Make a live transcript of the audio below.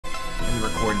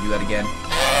do that again.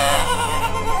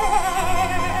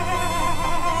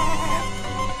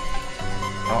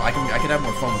 Oh, I can have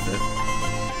more fun with it.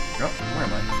 Oh, where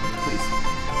am I? Please.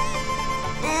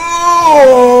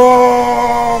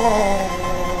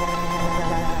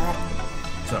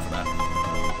 It's enough of that.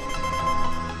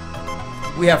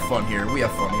 We have fun here. We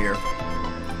have fun here.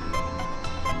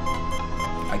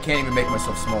 I can't even make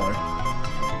myself smaller.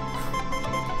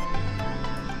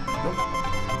 Nope.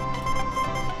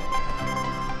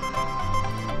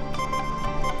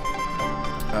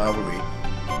 What are we?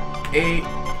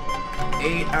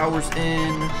 8 hours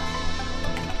in.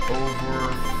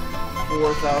 Over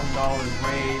 $4,000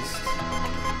 raised.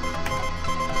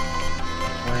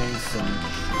 Playing some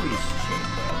choice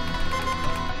chamber.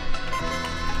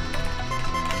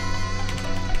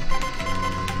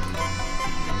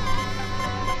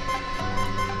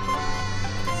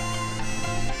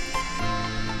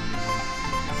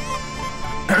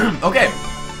 Okay.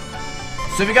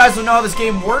 So if you guys don't know how this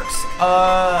game works,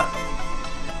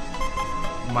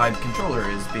 my controller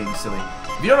is being silly.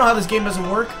 If you don't know how this game doesn't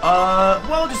work,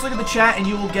 well, just look at the chat and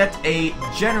you will get a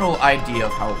general idea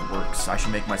of how it works. I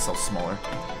should make myself smaller.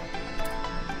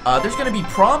 There's going to be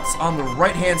prompts on the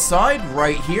right-hand side,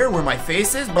 right here, where my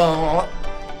face is, blah, blah, blah.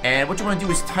 And what you want to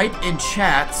do is type in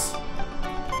chats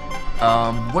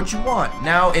what you want.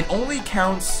 Now, it only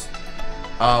counts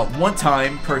one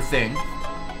time per thing,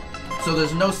 so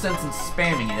there's no sense in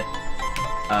spamming it,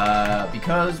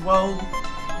 because, well,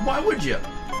 why would you?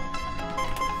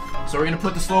 So we're going to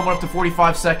put the slow-mo up to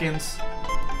 45 seconds.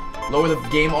 Lower the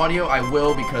game audio. I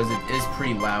will because it is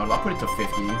pretty loud. I'll put it to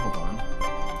 50. Hold on.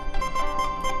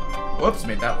 Whoops,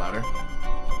 made that louder.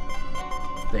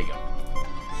 There you go.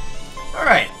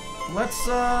 Alright.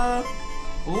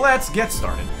 Let's get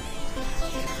started.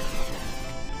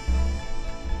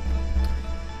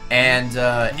 And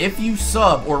if you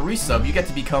sub or resub, you get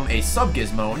to become a sub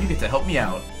gizmo and you get to help me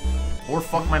out. Or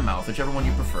fuck my mouth, whichever one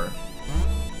you prefer.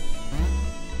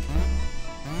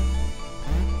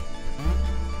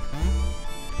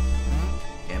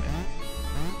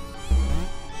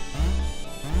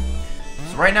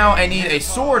 So right now, I need a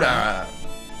sword,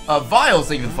 vials,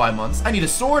 thank you for 5 months. I need a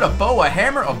sword, a bow, a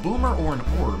hammer, a boomer, or an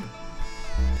orb.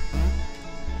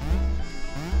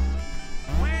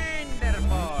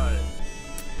 Wonderful.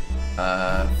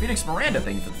 Phoenix Miranda,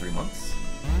 thank you for the 3 months.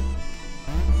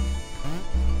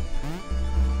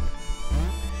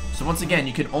 So once again,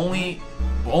 you can only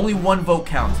one vote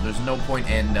counts. There's no point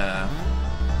in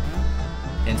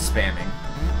spamming.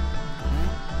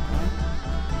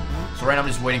 So right now I'm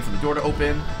just waiting for the door to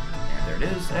open. And there it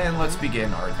is. And let's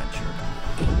begin our adventure.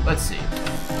 Let's see.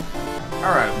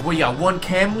 Alright, we got one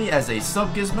Camley as a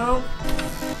sub-gizmo.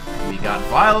 We got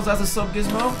Vials as a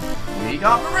sub-gizmo. We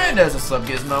got Miranda as a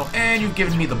sub-gizmo. And you've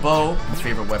given me the bow. My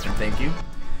favorite weapon, thank you.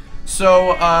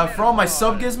 So, for all my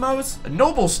sub-gizmos,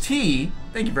 Nobles T,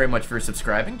 thank you very much for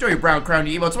subscribing. Enjoy your brown crown,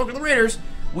 you emotes. Welcome to the Raiders.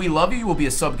 We love you. You will be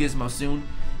a sub-gizmo soon.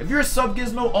 If you're a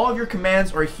sub-gizmo, all of your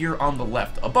commands are here on the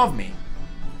left, above me.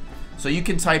 So you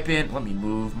can type in, let me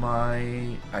move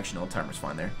my, actually no, the timer's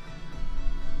fine there.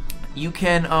 You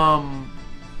can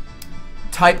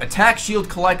type attack, shield,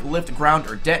 collect, lift, ground,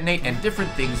 or detonate, and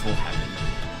different things will happen.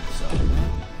 So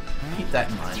keep that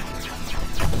in mind.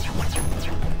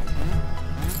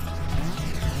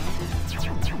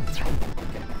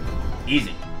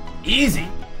 Easy. Easy!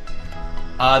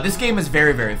 This game is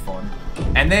very, very fun.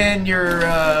 And then your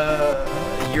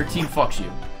team fucks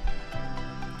you.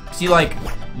 See, like,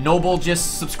 Noble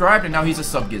just subscribed, and now he's a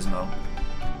sub-gizmo.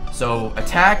 So,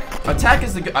 attack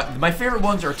is the my favorite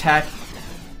ones are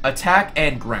attack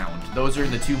and ground. Those are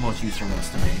the two most useful ones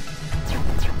to me.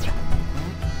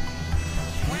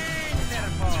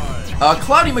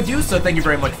 Cloudy Medusa, thank you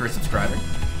very much for subscribing.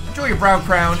 Enjoy your brown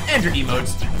crown and your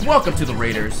emotes. Welcome to the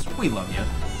Raiders. We love you.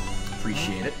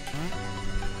 Appreciate it.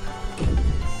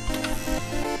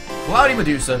 Cloudy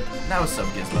Medusa, now a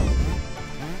sub-gizmo.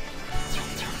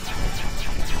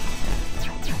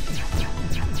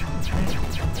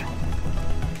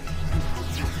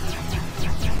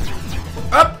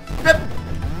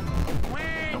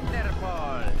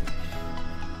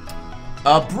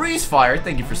 Up! Breeze Fire,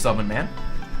 thank you for summon, man.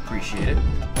 Appreciate it.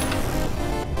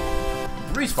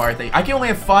 Breeze Fire, I can only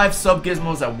have 5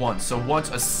 sub-gizmos at once, so once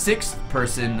a 6th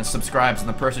person subscribes and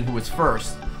the person who is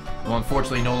first will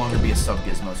unfortunately no longer be a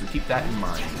sub-gizmo, so keep that in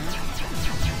mind.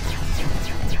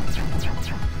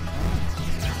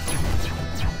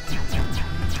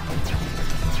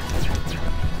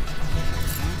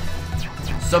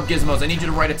 Sub-gizmos, I need you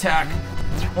to write attack.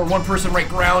 Or one person write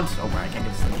ground. Oh, I can't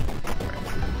get this thing.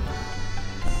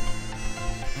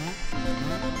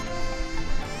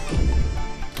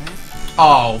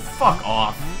 Oh, fuck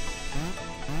off.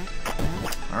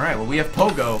 Alright, well, we have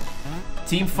Pogo.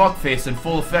 Team Fuckface in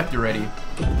full effect already.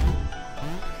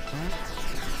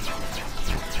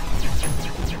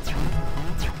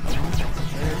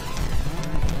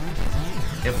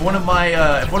 If one of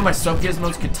my sub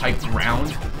gizmos could type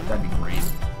ground, that'd be great.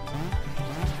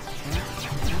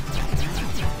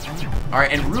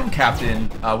 Alright, and room captain,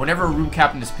 whenever a room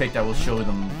captain is picked, I'll show the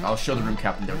room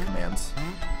captain their commands.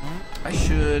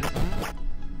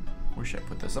 Where should I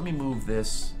put this? Let me move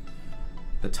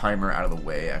the timer out of the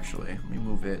way, actually. Let me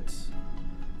move it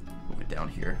down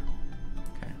here.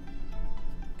 Okay.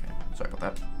 Okay, sorry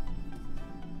about that.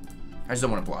 I just don't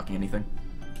want it blocking anything.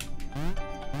 Okay.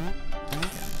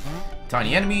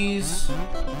 Tiny enemies.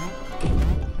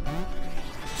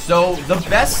 So, that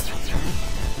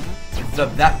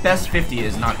best 50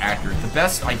 is not accurate. The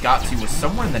best I got to was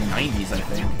somewhere in the 90s, I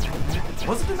think.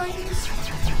 Was it the 90s?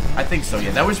 I think so,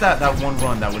 yeah. That was that one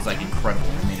run that was, like, incredible.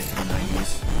 I made it to the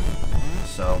 90s.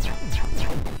 So,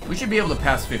 we should be able to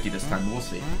pass 50 this time. We'll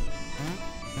see.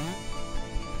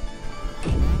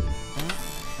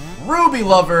 Ruby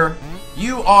Lover,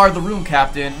 you are the room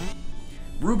captain.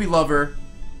 Ruby Lover,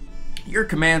 your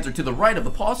commands are to the right of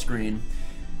the pause screen.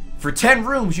 For 10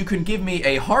 rooms, you can give me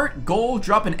a heart, gold,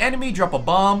 drop an enemy, drop a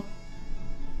bomb,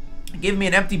 give me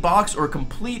an empty box, or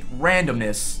complete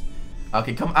randomness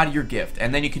can come out of your gift.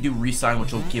 And then you can do resign,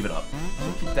 which will give it up.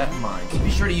 So keep that in mind. So be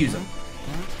sure to use them.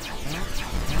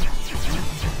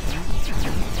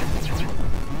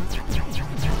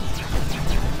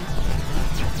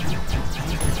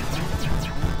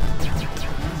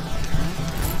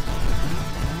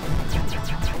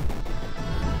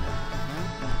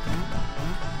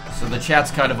 So the chat's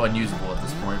kind of unusable at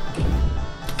this point.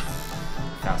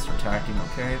 Faster attacking,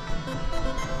 okay.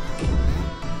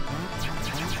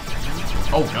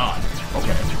 Oh god,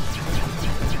 okay.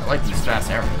 I like these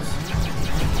fast arrows.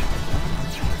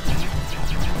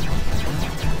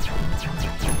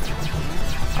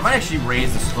 I might actually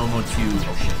raise the slow-mo to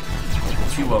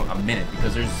a minute,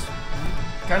 because there's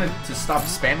kind of to stop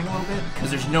spamming a little bit, because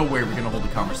there's no way we're gonna hold a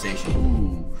conversation.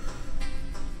 Ooh.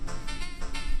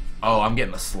 Oh, I'm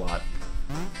getting the slot.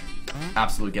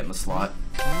 Absolutely getting the slot.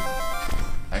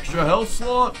 Extra health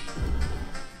slot.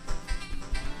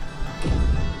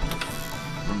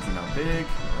 Rooms are now big.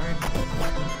 Alright.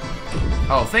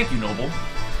 Oh, thank you, Noble.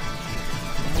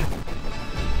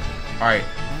 Alright.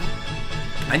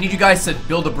 I need you guys to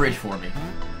build a bridge for me.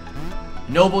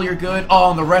 Noble, you're good.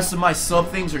 Oh, and the rest of my sub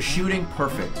things are shooting.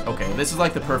 Perfect. Okay, this is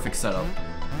like the perfect setup.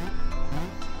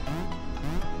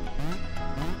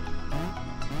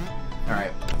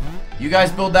 Alright. You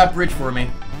guys build that bridge for me.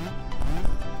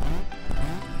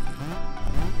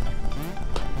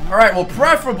 Alright, well,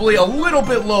 preferably a little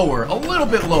bit lower. A little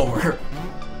bit lower.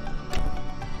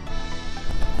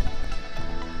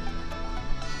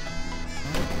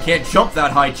 Can't jump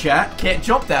that high, chat. Can't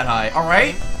jump that high.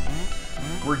 Alright.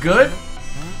 We're good.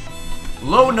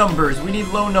 Low numbers. We need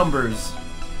low numbers.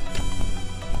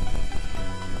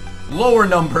 Lower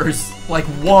numbers. Like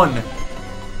 1.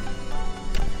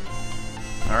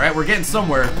 Alright, we're getting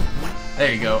somewhere.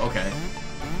 There you go, okay.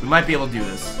 We might be able to do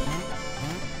this.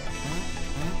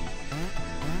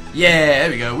 Yeah,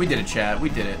 there we go. We did it, chat. We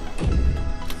did it.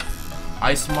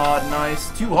 Ice mod,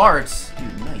 nice. 2 hearts.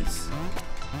 Dude, nice.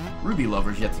 Ruby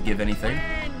Lover's yet to give anything.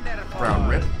 Brown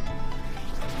Rip.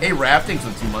 Hey, Raph, thanks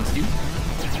for 2 months, dude.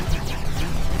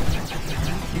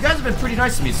 You guys have been pretty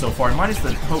nice to me so far, minus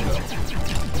the Pogo.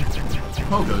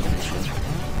 Pogo's mission.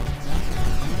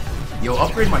 Yo,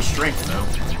 upgrade my strength, though.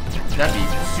 That'd be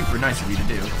super nice of you to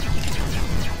do.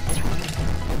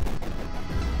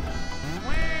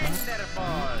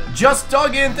 Just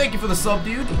dug in, thank you for the sub,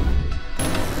 dude.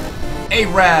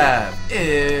 A-Rab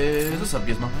is a sub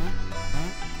gizmo.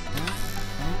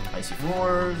 Icy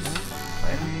floors.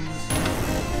 Enemies.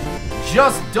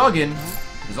 Just dug in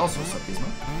is also a sub gizmo.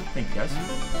 Thank you, guys.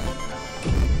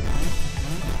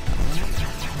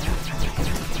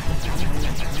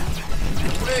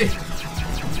 Wait.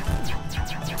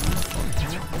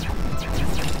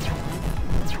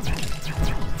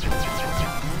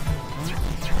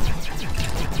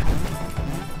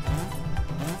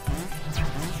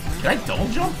 Did I double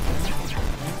jump?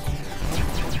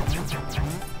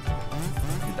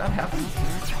 Did that happen?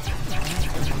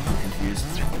 I'm confused.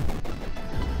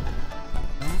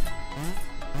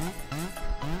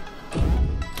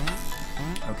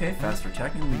 Okay, faster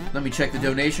attacking. Let me check the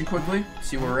donation quickly.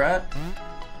 See where we're at.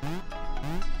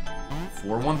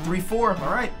 4134.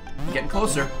 Alright. Getting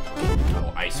closer.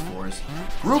 Oh, ice floors.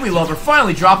 Ruby Lover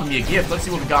finally dropping me a gift. Let's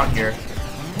see what we got in here.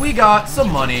 We got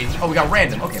some money. Oh, we got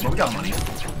random. Okay, but we got money.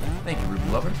 Thank you, Ruby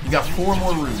lover. You got 4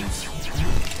 more rooms.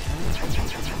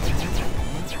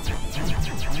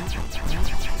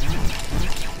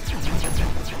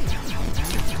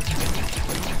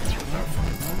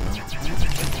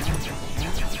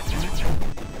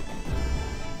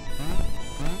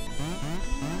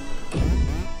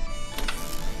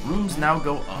 Rooms now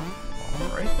go up.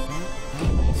 Alright.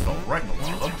 Almost fell right in the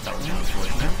lava. That was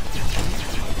unfortunate.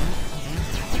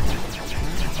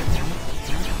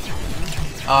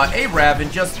 Arab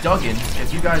and Just Duggan,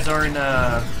 if you guys aren't,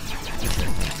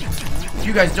 if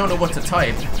you guys don't know what to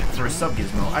type for a sub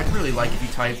gizmo, I'd really like if you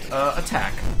typed,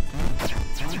 attack.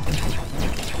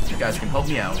 You guys can help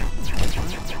me out.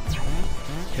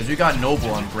 Because we got Noble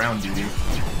on ground duty.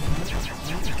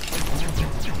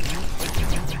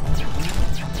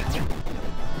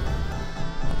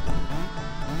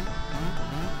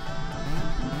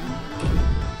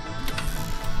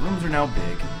 Rooms are now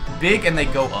big. Big and they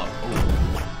go up. Ooh.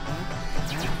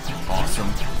 Awesome.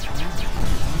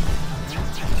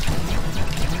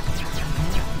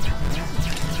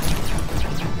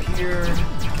 Here.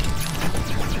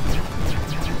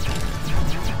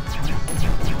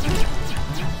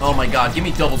 Oh my god, give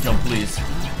me double jump, please.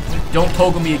 Don't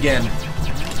pogo me again.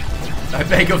 I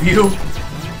beg of you.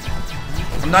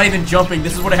 I'm not even jumping.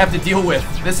 This is what I have to deal with.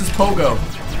 This is pogo.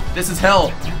 This is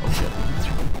hell. Oh shit.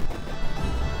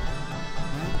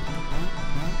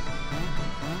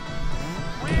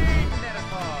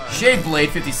 Shade Blade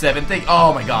 57.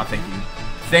 Oh my god, thank you.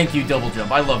 Thank you, double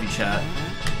jump. I love you, chat.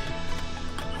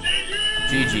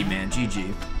 GG, man.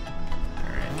 GG.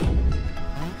 Alright.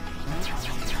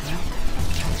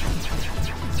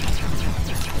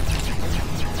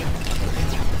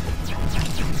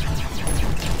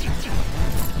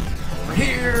 Over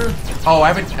here. Oh,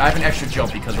 I have an extra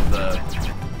jump because of the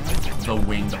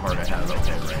winged heart I have.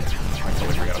 Okay, right. I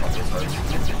totally forgot about those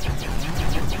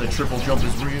hearts. The triple jump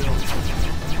is real.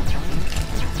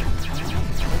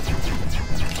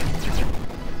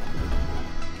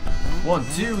 One,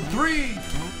 two, three.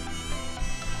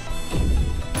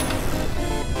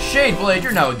 Shade Blade,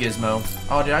 you're now a gizmo.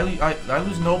 Oh, did I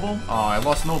lose Noble? Oh, I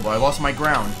lost Noble. I lost my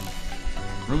ground.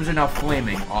 Rooms are now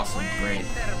flaming. Awesome, great.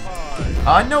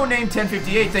 No name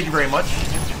 1058. Thank you very much.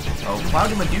 Oh,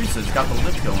 Cloudy Medusa's got the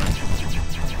lift going.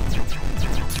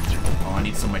 Oh, I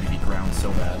need somebody to be ground so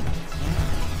bad.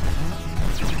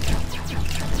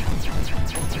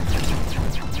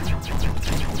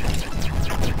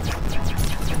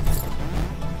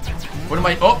 One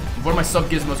of my sub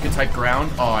gizmos can type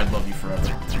ground. Oh, I'd love you forever.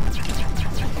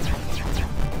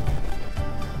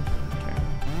 Okay.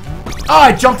 Oh,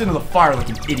 I jumped into the fire like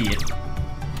an idiot.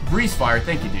 Breeze fire,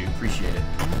 thank you, dude. Appreciate it.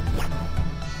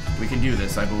 We can do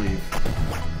this, I believe.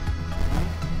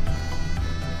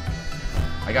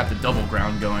 I got the double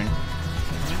ground going.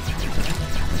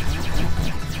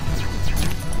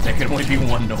 There can only be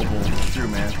one noble. It's true,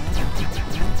 man.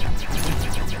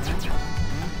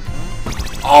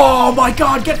 Oh my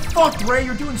god, get fucked, Ray!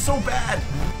 You're doing so bad!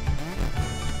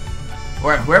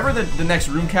 Alright, whoever the next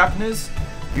room captain is,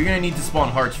 you're gonna need to spawn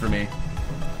hearts for me.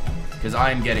 Because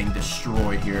I am getting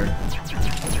destroyed here.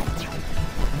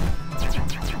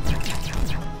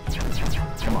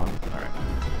 Come on, alright.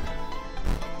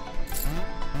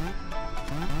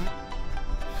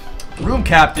 Room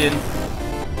captain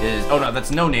is... Oh no,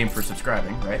 that's no name for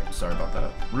subscribing, right? Sorry about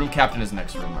that. Room captain is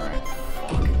next room, alright.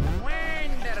 Fuck.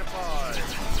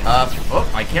 Oh,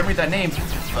 I can't read that name.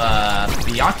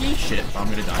 Fiaki? Shit, I'm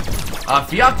gonna die.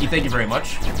 Fiaki, thank you very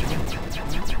much.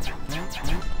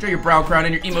 Enjoy your brow crown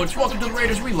and your emotes. Welcome to the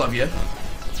Raiders, we love you.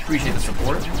 Appreciate the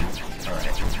support.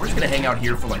 Alright, we're just gonna hang out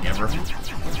here for like ever.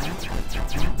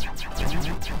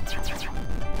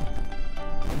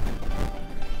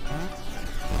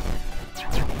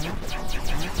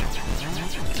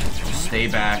 Just stay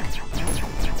back.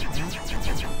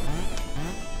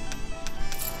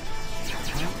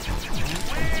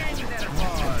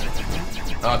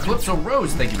 Calypso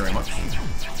Rose, thank you very much.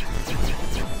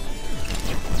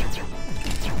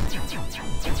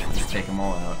 Just take them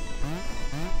all out.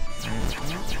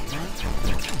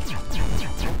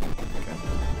 Okay.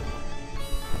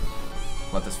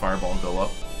 Let this fireball go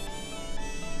up.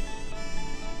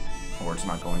 Or it's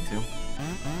not going to.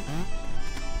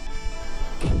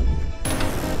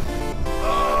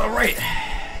 Alright.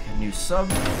 New sub.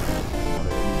 New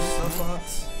sub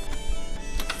bots.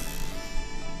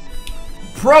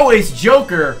 Pro Ace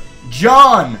Joker,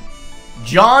 John.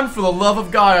 John, for the love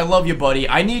of God, I love you, buddy.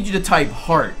 I need you to type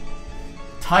heart.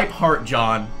 Type heart,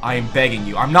 John. I am begging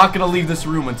you. I'm not gonna leave this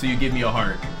room until you give me a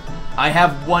heart. I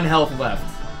have 1 health left.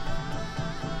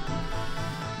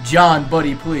 John,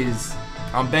 buddy, please.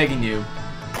 I'm begging you.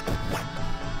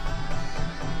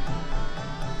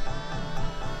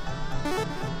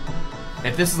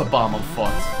 If this is a bomb, I'm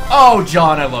fucked. Oh,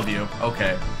 John, I love you.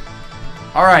 Okay.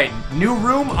 Alright, new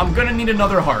room. I'm gonna need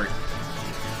another heart.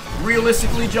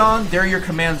 Realistically, John, there are your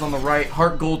commands on the right.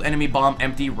 Heart, gold, enemy, bomb,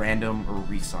 empty, random, or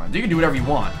resign. You can do whatever you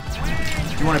want.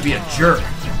 If you want to be a jerk,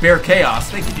 bear chaos.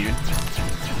 Thank you, dude.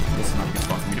 This is not a good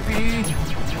spot for me to be.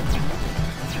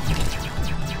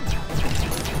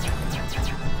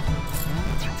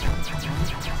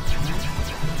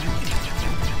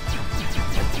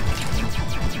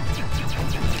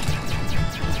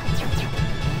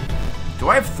 Do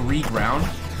I have 3 ground?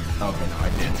 Okay, no, I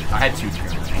didn't. I had 2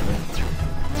 ground, actually.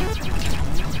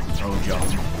 Oh, John.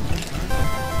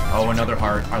 Oh, another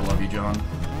heart. I love you, John.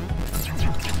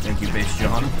 Thank you, base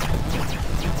John.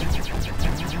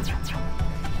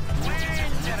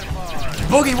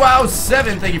 Boogie Wow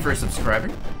 7, thank you for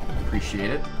subscribing.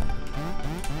 Appreciate it.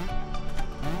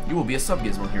 You will be a sub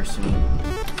gizmo here soon.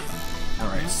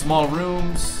 Alright, small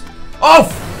rooms. Oh,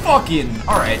 fucking!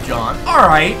 Alright, John.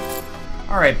 Alright.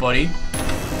 Alright, buddy.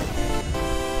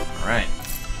 Alright.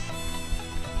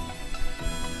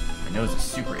 My nose is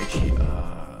super itchy.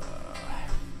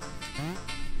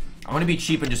 I'm gonna be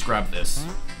cheap and just grab this.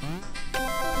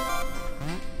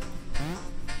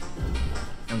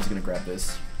 I'm just gonna grab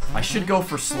this. I should go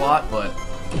for slot, but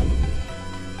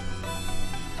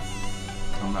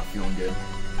I'm not feeling good.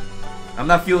 I'm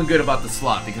not feeling good about the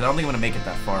slot because I don't think I'm gonna make it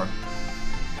that far.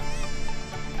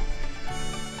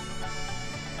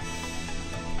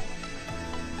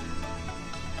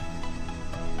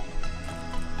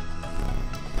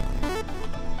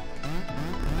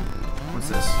 What's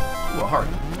this? Ooh, a heart.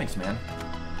 Thanks, man.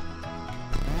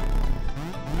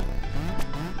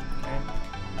 Okay.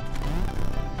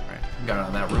 Alright, we got it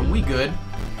on that room. We good.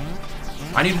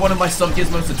 I need one of my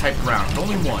sub-gizmos to type ground.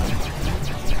 Only one.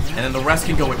 And then the rest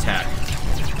can go attack.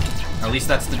 At least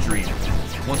that's the dream.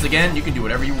 Once again, you can do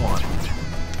whatever you want.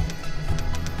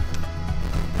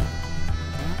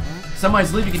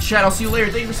 Somebody's leaving. You can chat. I'll see you later.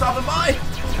 Thank you for stopping by.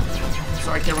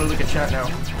 Sorry, I can't really look at chat now.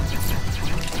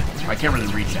 I can't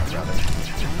really read chat, rather.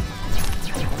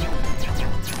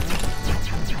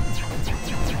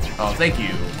 Oh, thank you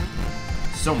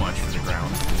so much for the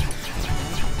ground.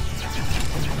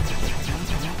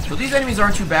 So these enemies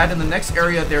aren't too bad. In the next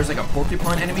area, there's like a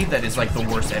porcupine enemy that is like the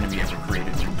worst enemy ever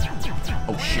created.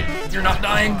 Oh shit, you're not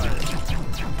dying.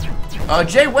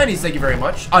 Jay Wendy's, thank you very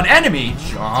much. An enemy?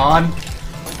 John.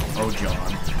 Oh,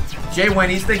 John. Jay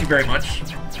Wendy's, thank you very much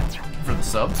for the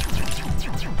sub.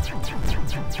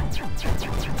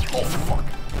 Oh, fuck.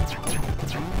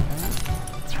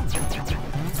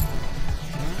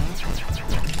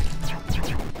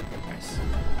 Nice.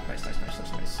 Nice, nice, nice,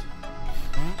 nice, nice.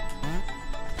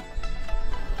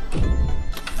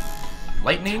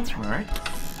 Lightning, alright.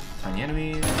 Tiny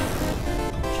enemies.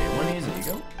 J1s, there you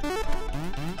go.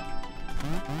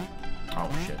 Oh,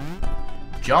 shit.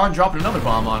 John dropped another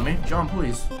bomb on me. John,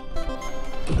 please.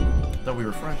 Thought we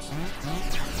were friends.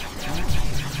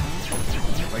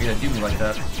 Why you gotta do me like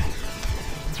that?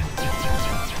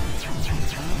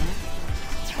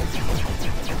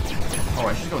 Oh,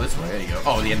 I should go this way. There you go.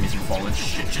 Oh, the enemies can fall in.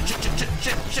 Shit, shit, shit, shit, shit,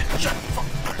 shit, shit, shit. Fuck.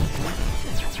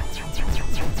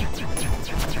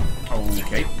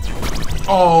 Okay.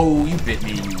 Oh, you bit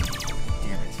me. Damn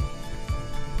it.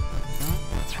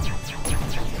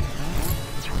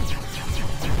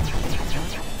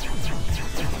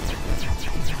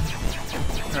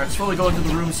 Alright, slowly going through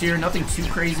the rooms here. Nothing too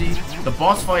crazy. The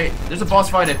boss fight, there's a boss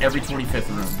fight at every 25th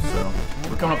room, so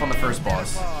we're coming up on the first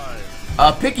boss.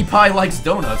 Picky Pie likes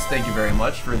donuts. Thank you very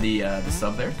much for the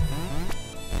sub there.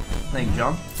 Thank you,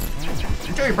 John.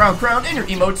 Enjoy your brown crown and your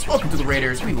emotes. Welcome to the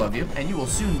Raiders. We love you, and you will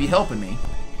soon be helping me.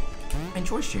 And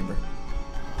Choice Chamber.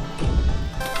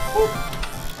 Ooh,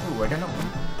 I got no one.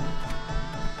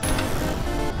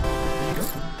 There you go.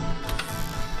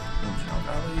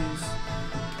 Narvaez.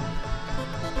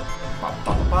 Pop,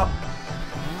 pop, pop, pop.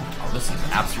 Oh, this is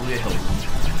absolutely a hill room.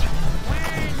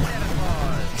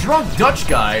 Drunk Dutch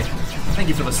guy. Thank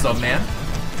you for the sub, man.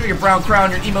 Enjoy your brown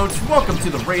crown, your emotes. Welcome to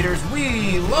the Raiders.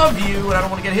 We love you, and I don't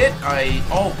want to get hit.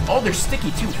 Oh, they're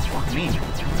sticky too. Fuck me. You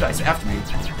guys after me.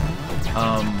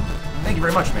 Thank you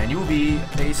very much, man. You will be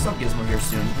a sub gizmo here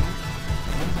soon.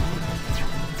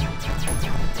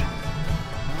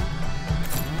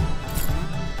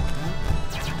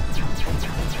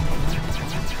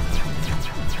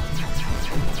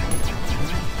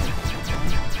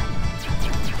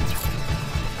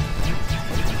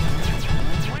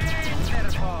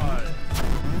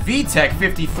 VTech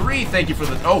 53, thank you for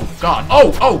the. Oh god.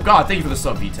 Oh god, thank you for the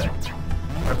sub, VTech.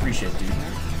 I appreciate it, dude.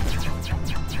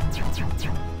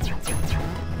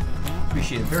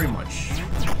 Appreciate it very much.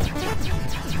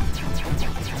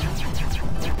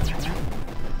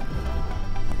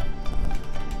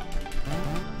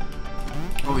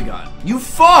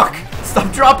 fuck?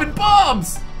 Stop dropping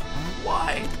bombs!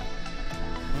 Why?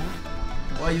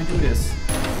 Why you do this?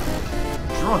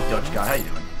 Drunk Dutch guy, how you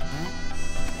doing?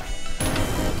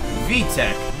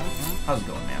 VTech. How's it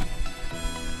going, man?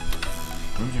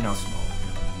 Rooms are now small.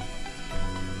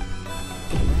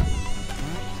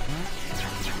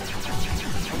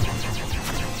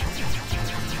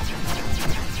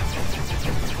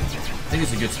 I think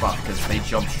it's a good spot because they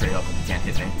jump straight up and you can't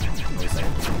hit me. At least I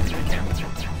don't think they can.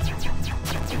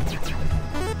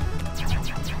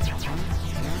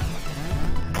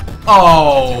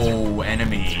 Oh,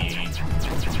 enemy.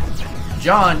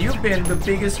 John, you've been the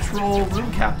biggest troll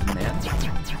room captain, man.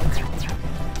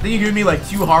 I think you gave me like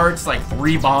 2 hearts, like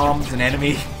 3 bombs, an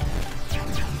enemy.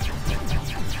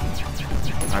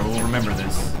 I will remember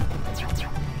this.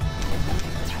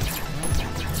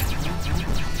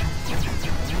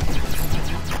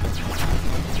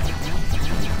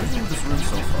 This room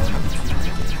so far.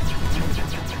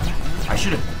 I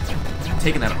should have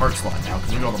taken that heart slot now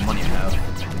because look at all the money I have.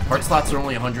 Heart slots are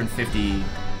only 150,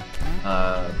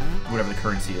 whatever the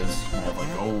currency is. I have like,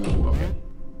 oh, okay.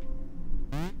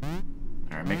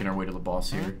 Alright, making our way to the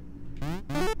boss here.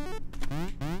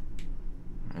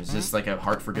 Is this like a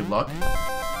heart for good luck?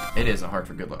 It is a heart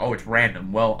for good luck. Oh, it's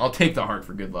random. Well, I'll take the heart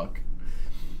for good luck.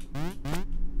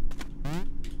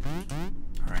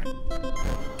 Alright.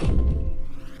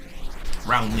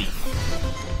 Round leaf.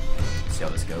 Let's see how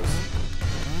this goes.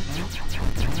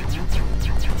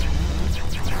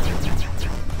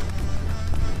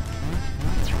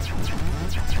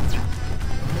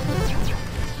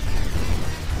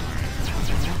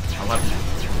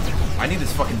 I need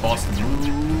this fucking boss to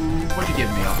move. What'd you give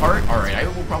me? A heart? Alright, I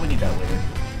will probably need that later.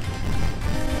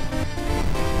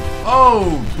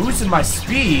 Oh, boosting my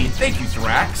speed. Thank you,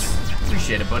 Thrax.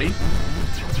 Appreciate it, buddy.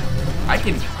 I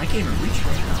can't even reach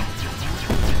right now.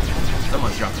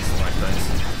 Someone's dropped the select dice.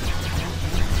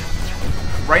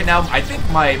 Right now, I think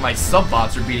my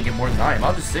sub-bots are beating it more than I am.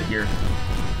 I'll just sit here.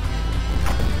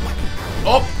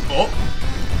 Oh, oh.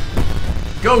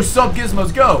 Go,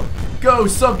 sub-gizmos, go. Go,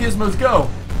 sub-gizmos, go.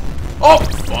 Oh,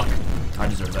 fuck. I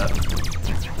deserve that.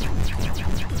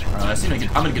 Alright,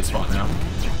 I'm in a good spot now.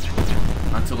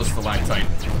 Until the stalactite.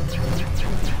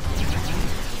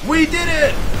 We did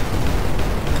it!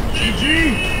 GG!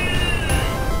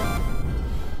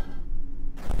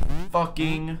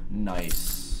 Fucking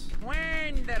nice.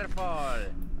 Wonderful.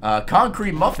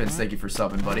 Concrete Muffins, thank you for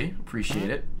subbing, buddy.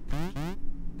 Appreciate it.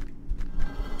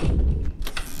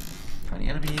 How many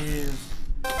enemies?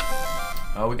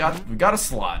 Oh, we got a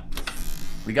slot.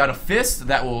 We got a fist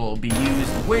that will be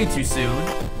used way too soon.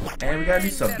 And we got a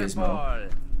new sub gizmo.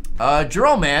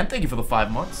 Jerome, man, thank you for the 5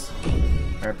 months.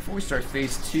 Alright, before we start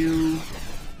phase 2.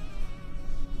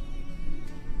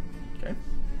 Okay.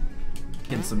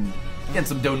 Getting some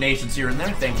donations here and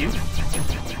there, thank you.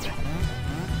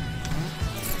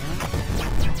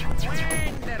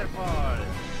 Wonderful.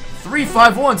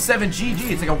 3517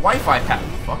 GG, it's like a Wi-Fi pattern.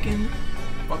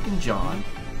 Fucking John.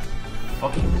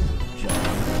 Fucking John.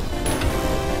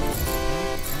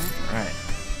 Alright.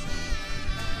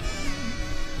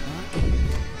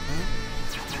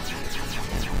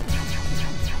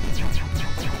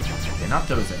 Okay, not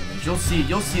those enemies. You'll see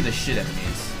the shit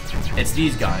enemies. It's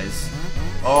these guys.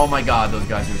 Oh my god, those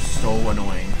guys are so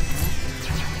annoying.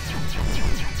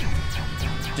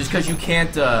 Just because you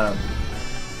can't,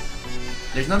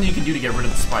 there's nothing you can do to get rid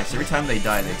of the spikes. Every time they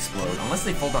die, they explode. Unless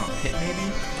they fall down a pit,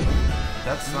 maybe?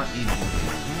 That's not easy.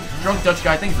 Drunk Dutch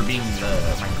guy, thank you for being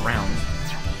my ground.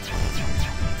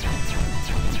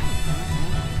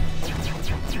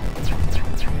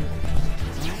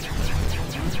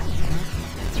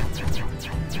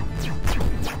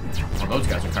 Well, those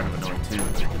guys are kind of annoying too,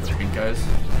 the pink guys.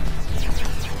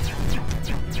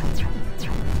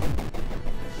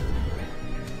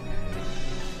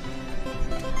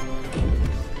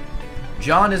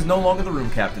 John is no longer the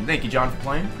room captain. Thank you, John, for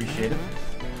playing. Appreciate it.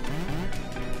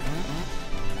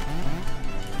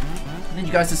 I need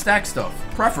you guys to stack stuff.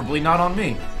 Preferably not on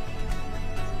me.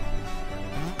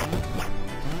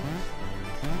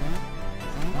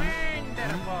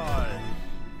 Wonderful.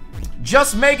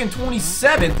 Just Megan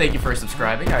 27, thank you for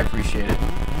subscribing. I appreciate it.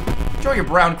 Enjoy your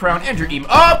brown crown and your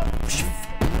emote.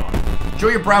 Enjoy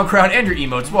your brown crown and your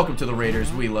emotes. Welcome to the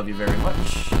Raiders. We love you very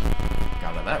much.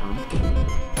 Got out of that room.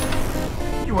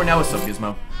 You are now a sub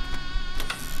gizmo.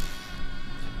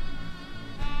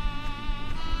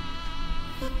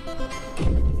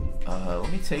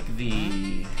 Let me take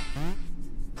the...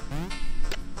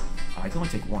 I can only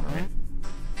take one, right?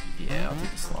 Yeah, I'll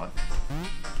take the slot.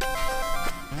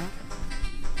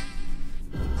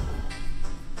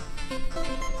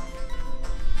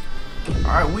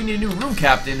 Alright, we need a new room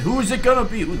captain. Who is it gonna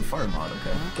be? Ooh, the fire mod,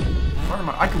 okay. Fire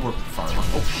mod, I can work with the fire mod.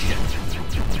 Oh, shit.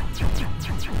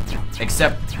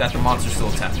 Except that the monsters still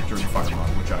attack during the fire mod,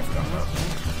 which I forgot about.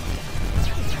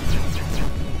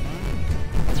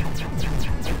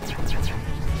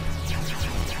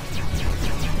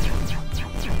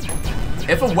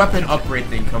 If a weapon upgrade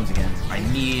thing comes again, I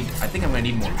think I'm gonna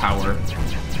need more power.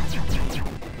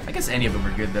 I guess any of them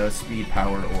are good though, speed,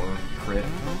 power, or crit.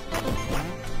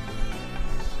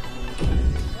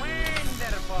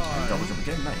 Double jump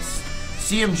again, nice.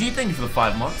 CMG, thank you for the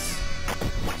 5 months.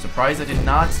 Surprised I did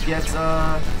not get,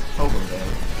 Hobo there.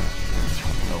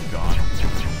 Oh god.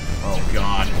 Oh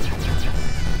god.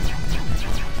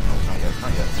 Oh, not yet,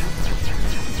 not yet.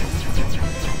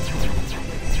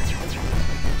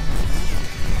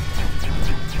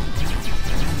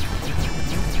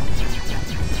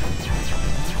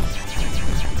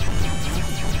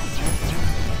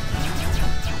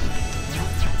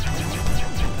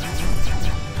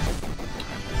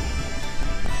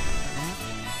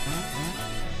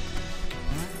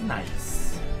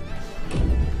 Nice.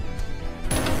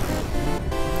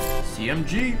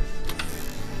 CMG.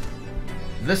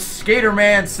 The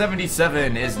Skaterman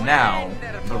 77 is now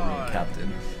the room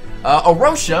captain.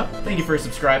 Orosha, thank you for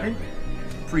subscribing.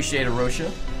 Appreciate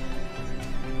Orosha.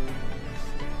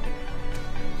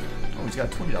 Oh, he's got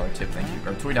a $20 tip, thank you.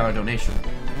 Or $20 donation.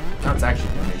 Now it's actually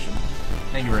a donation.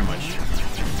 Thank you very much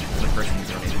for the person who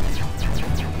donated.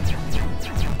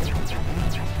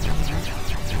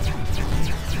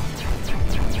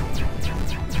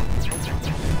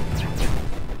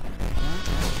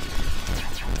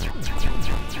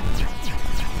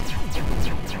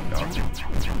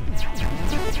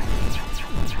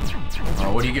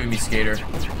 What are you giving me, Skater?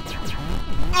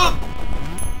 Alright,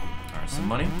 some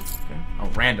money. Okay. Oh,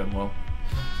 random. Well,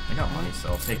 I got money, so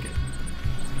I'll take it.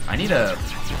 I need a...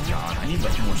 God, I need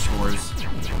like more scores.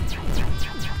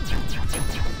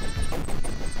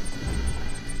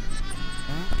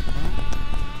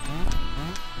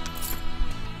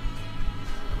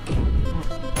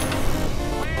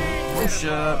 Push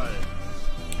up.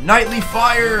 Nightly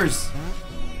Fires!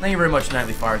 Thank you very much,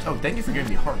 Nightly Fires. Oh, thank you for giving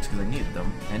me hearts, because I needed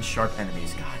them. And sharp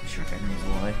enemies. God, sharp enemies,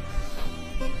 why?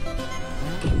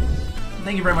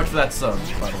 Thank you very much for that sub,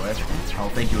 by the way. I'll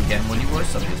thank you again when you were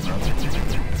sub Gizmo.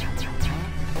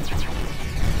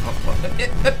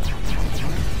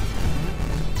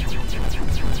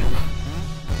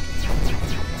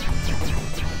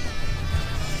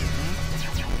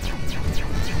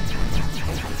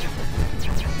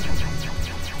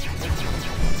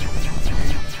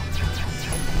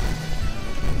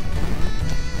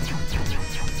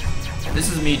 This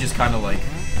is me just kind of like,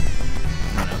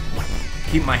 I don't know,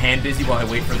 keep my hand busy while I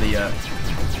wait for the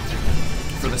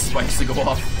spikes to go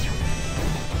off.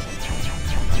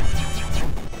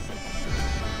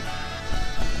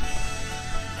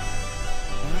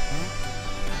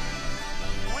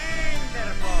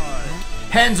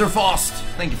 Panzerfaust!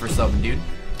 Thank you for subbing, dude.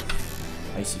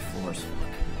 Icy floors.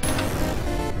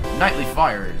 Nightly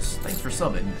Fires. Thanks for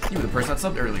subbing. You were the person that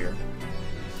subbed earlier.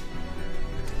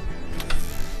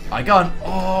 I got an...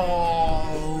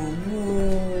 Oh,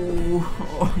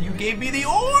 oh, you gave me the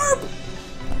orb!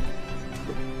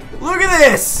 Look at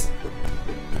this!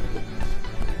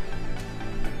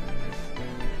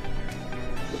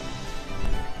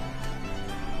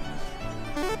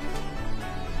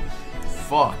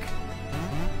 Fuck.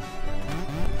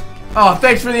 Oh,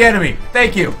 thanks for the enemy.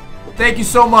 Thank you. Thank you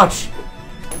so much.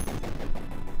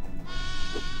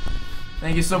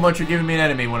 Thank you so much for giving me an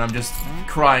enemy when I'm just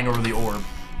crying over the orb.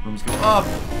 Rooms go up.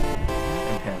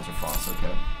 And Panzerfaust,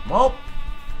 okay. Well.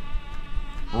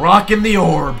 Rocking the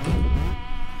orb.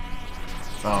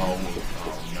 Oh,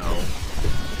 no.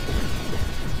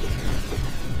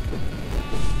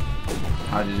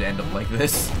 How did it end up like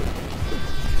this?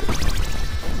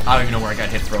 I don't even know where I got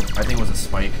hit from. I think it was a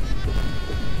spike.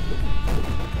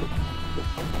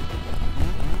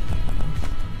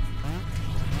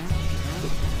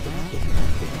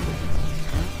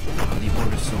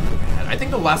 I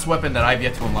think the last weapon that I've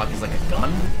yet to unlock is like a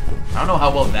gun. I don't know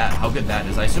how good that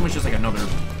is. I assume it's just like another,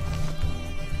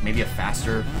 maybe a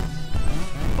faster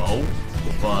bow,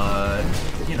 but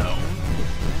you know,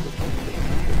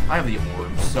 I have the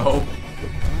orb, so.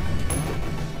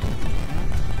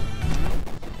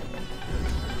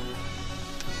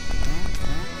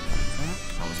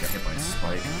 Almost got hit by a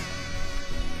spike.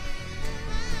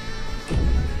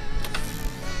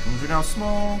 Rooms are now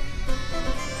small.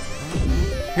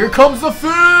 Here comes the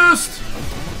fist!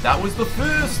 That was the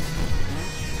fist!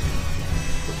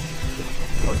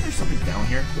 Oh, is there something down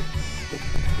here?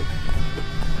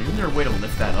 Isn't there a way to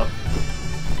lift that up?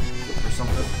 For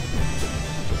something.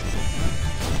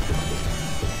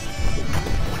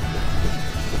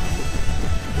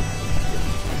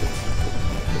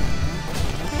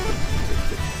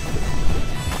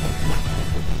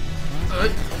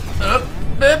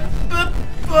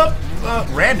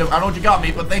 Random. I don't know what you got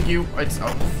me, but thank you. It's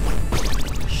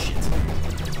shit.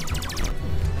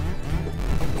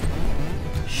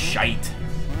 Shite.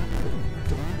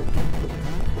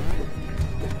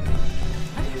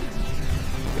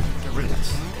 Get rid of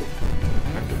this.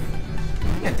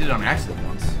 Yeah, I did it on accident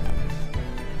once.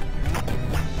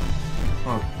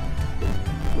 Huh.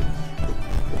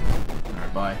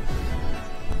 Alright, bye.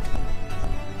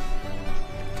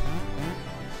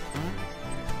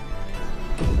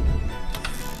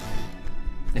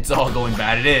 It's all going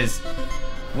bad. It is.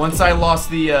 Once I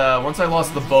lost the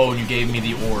bow and you gave me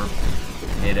the orb,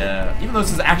 it even though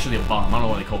this is actually a bomb, I don't know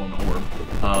why they call it an orb.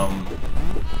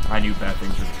 I knew bad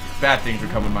things were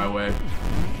coming my way.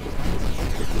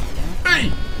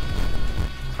 Hey!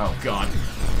 Oh god.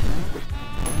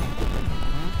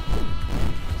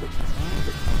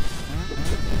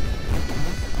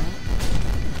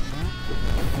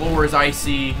 Floor is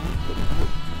icy.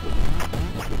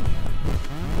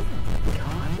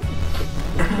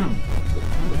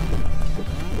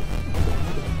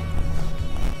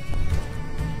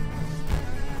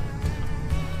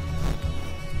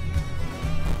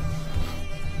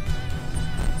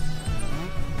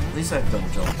 At least I have double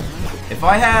jump. If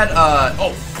I had,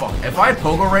 oh fuck. If I had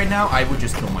Pogo right now, I would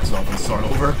just kill myself and start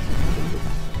over.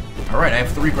 Alright, I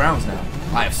have 3 grounds now.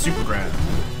 I have super ground.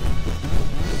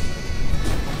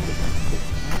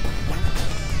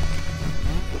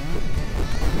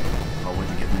 Oh, what'd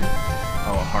you give me?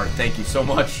 Oh, a heart. Thank you so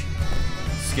much.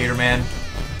 Skater man.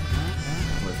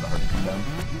 Where's the heart to come down?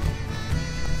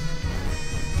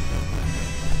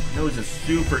 Nose is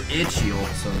super itchy all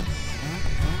of a sudden.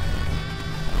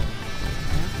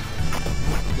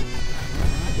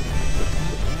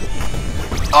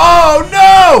 Oh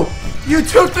no! You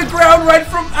took the ground right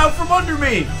out from under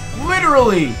me!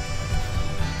 Literally!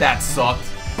 That sucked.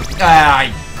 Ah,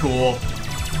 cool.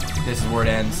 This is where it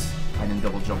ends. I didn't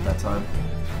double jump that time.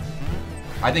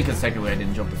 I think because technically I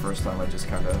didn't jump the first time, I just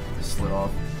kind of slid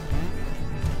off.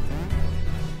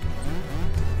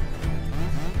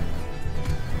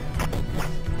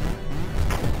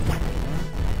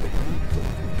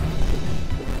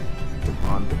 Come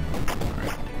on.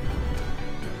 Alright.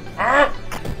 Ah!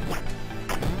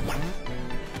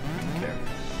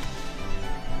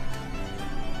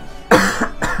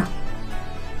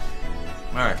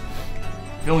 Alright.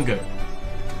 Feeling good.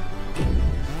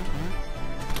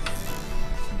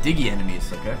 Diggy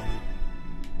enemies, okay.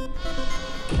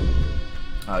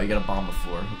 Oh, you gotta bomb the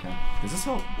floor, okay. Does this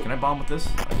help? Can I bomb with this?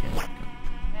 I can't. Okay.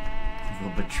 A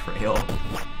little betrayal.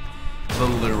 The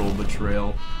literal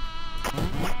betrayal.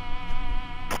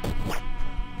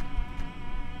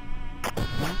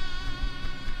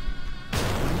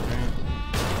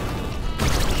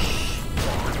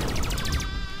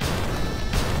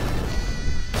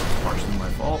 Partially my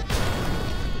fault.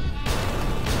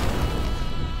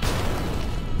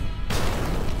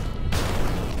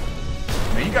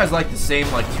 Man, you guys like the same,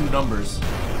 like, 2 numbers.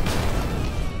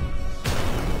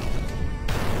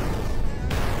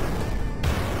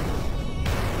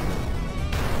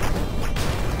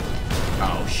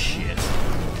 Oh, shit.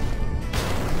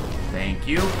 Thank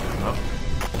you. Oh.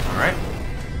 Alright.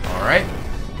 Alright.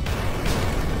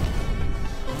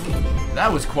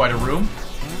 That was quite a room.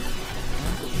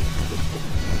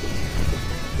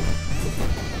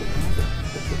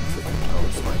 Oh,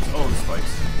 the spikes. Oh, the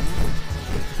spikes.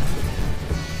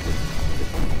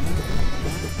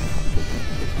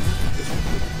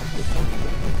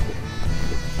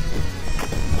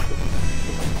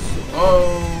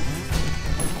 Oh.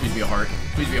 Please be a heart.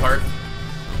 Please be a heart.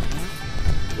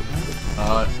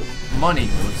 Money,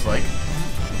 it looks like.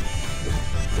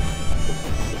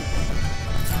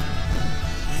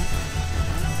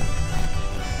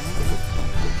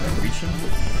 Can I reach him? Can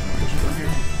I reach him from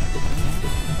here?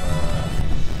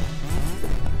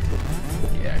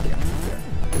 Yeah, I can.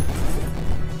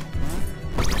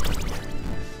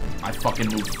 I fucking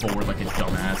moved forward like a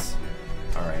dumbass.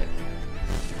 Alright.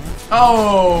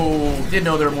 Oh! Didn't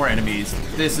know there were more enemies.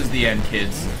 This is the end,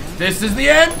 kids. This is the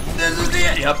end! This is the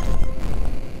end! Yep.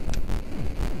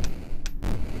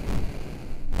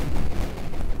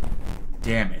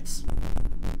 Damn it.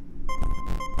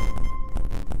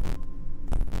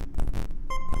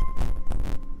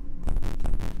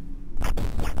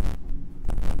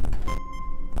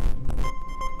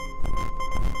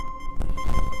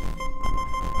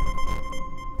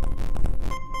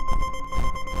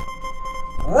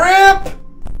 RIP!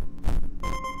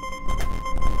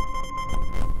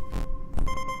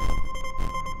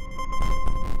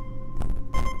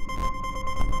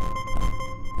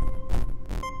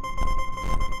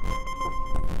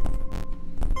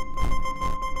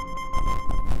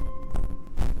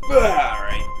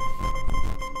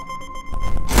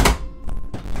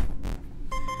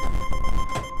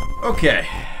 Okay.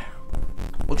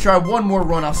 We'll try one more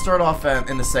run. I'll start off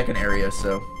in the second area,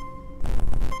 so.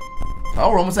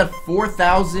 Oh, we're almost at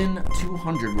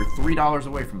 4,200. We're $3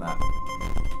 away from that.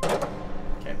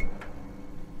 Okay.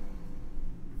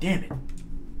 Damn it.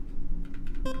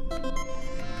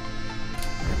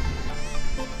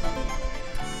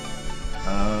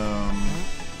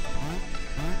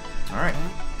 Alright.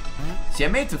 See, I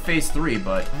made it to phase 3,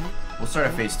 but we'll start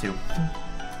at phase 2.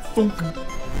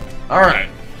 Alright.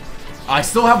 I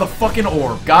still have the fucking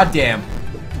orb. Goddamn.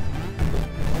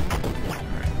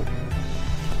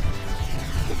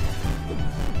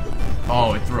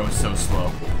 Oh, it throws so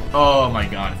slow. Oh my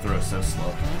god, it throws so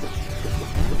slow.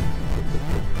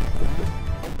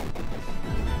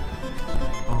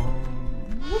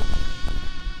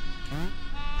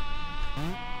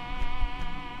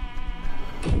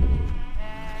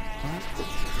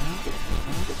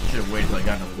 Should have waited till I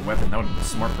got another weapon. That would have been a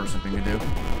smart person thing to do.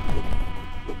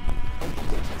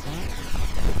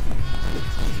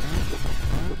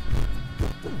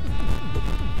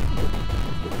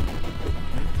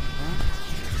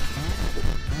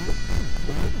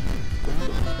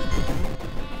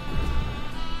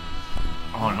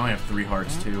 Oh, and I only have 3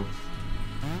 hearts, too.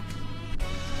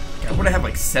 Yeah, would I have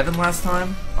like 7 last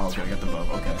time? Oh, okay, I got the bow.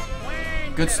 Okay.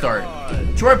 Good start.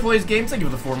 Troy Plays Games, thank you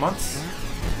for the 4 months.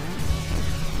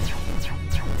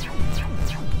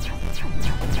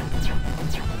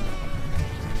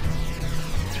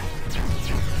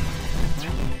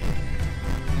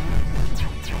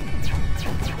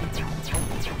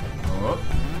 Oh.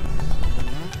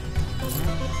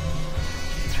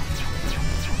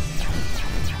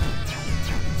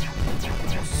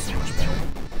 So much better.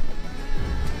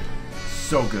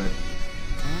 So good.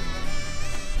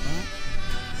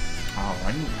 Oh,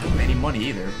 I didn't have any money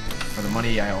either. Or the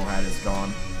money I all had is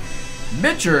gone.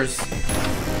 Mitchers!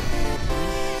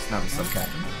 It's not a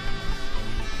sub-captain.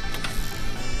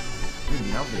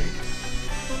 How big?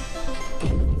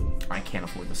 I can't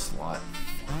afford the slot.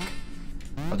 Fuck.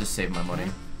 I'll just save my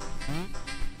money.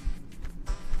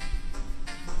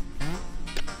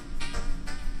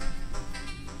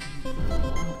 Got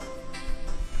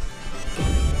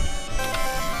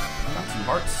 2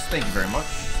 hearts. Thank you very much.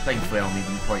 Thankfully, I don't need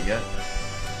them quite yet.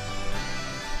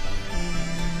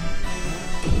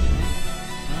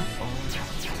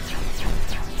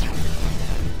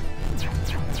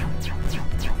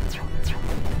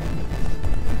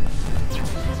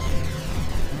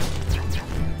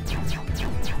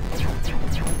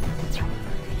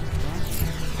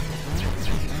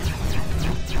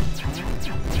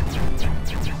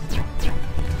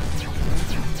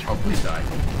 Oh, please die.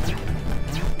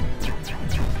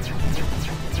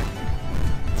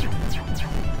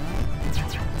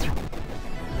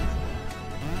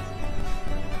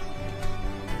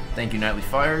 Thank you, Nightly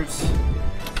Fires.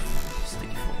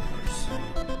 Sticky folders.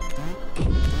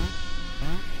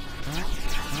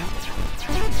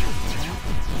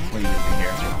 What are you doing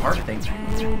here? Heart, thank you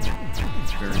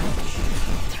very much.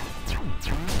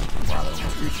 Wow, that was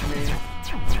reaching me.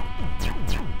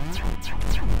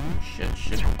 Shit.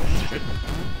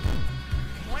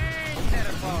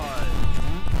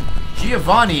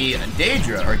 Giovanni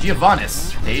Daedra, or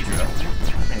Giovannis Daedra.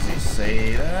 As they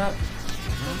say that.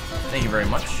 Thank you very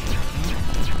much.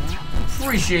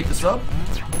 Appreciate the sub.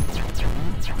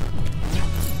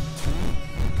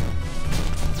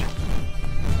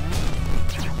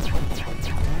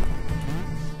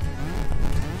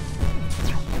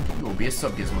 There will be a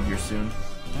sub gizmo here soon.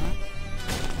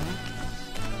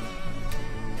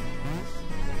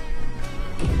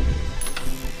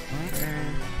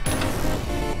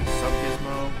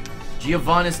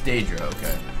 Giovannis Daedra,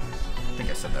 okay. I think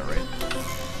I said that right.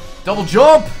 Double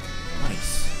jump!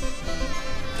 Nice.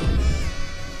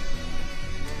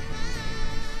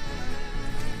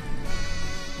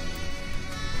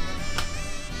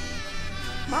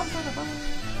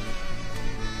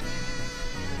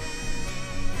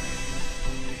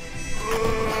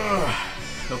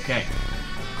 Okay.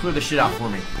 Clear the shit out for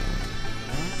me.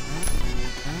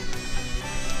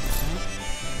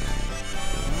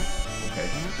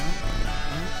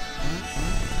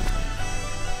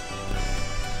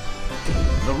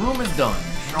 The room is done.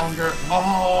 Stronger.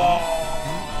 Oh!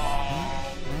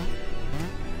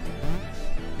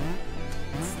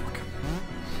 Fuck.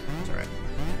 It's alright.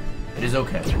 It is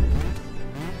okay.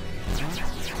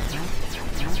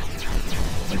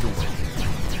 Make it work.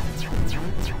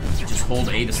 Just hold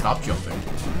A to stop jumping.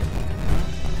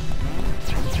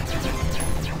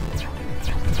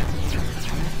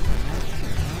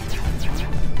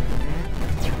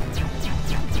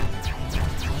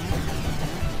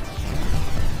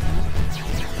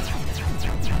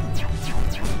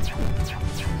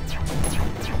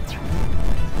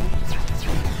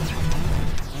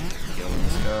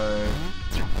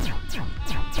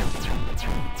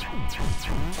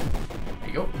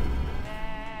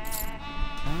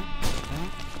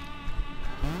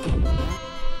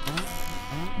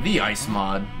 The ice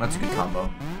mod. That's a good combo.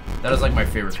 That is like my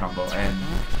favorite combo. And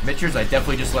Mitchers, I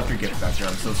definitely just left your gift back there.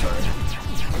 I'm so sorry.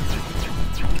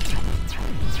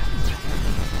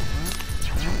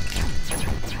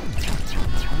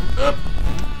 Up.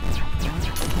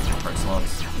 Heart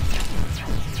slugs.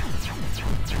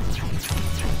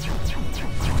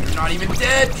 Oh, you're not even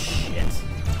dead. Shit.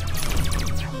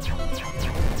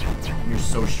 You're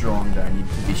so strong that I need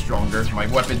to be stronger. My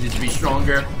weapon needs to be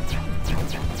stronger.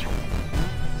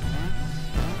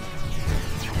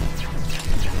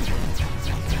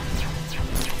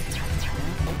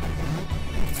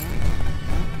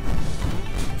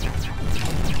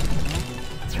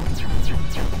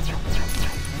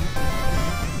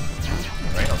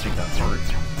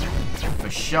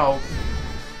 Show.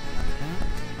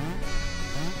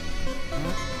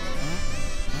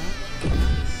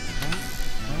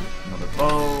 Another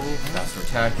bow, faster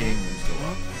attacking, moves go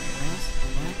up.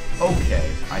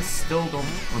 Okay, I still don't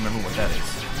remember what that is.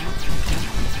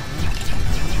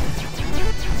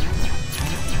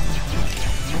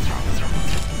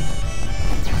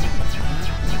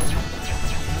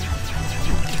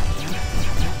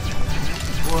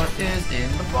 What is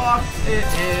in the box? It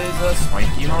is a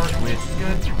spiky heart, which is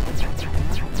good.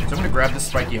 So I'm gonna grab this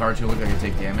spiky heart to look like I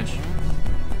take damage.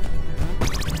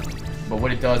 But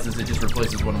what it does is it just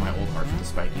replaces one of my old hearts with a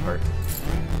spiky heart.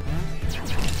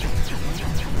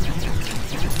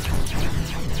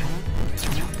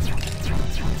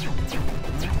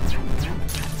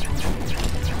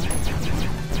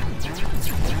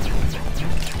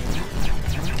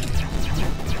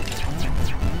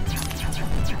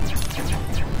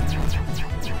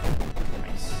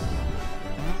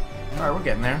 Alright, we're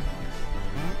getting there.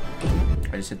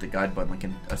 I just hit the guide button like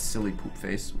a silly poop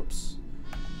face. Whoops.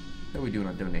 How are we doing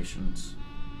on donations?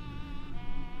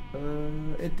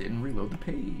 It didn't reload the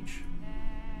page.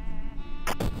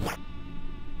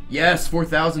 Yes,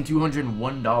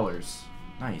 $4,201.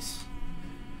 Nice.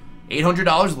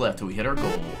 $800 left till we hit our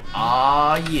goal.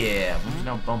 Ah, yeah. Who's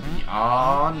now bumpy?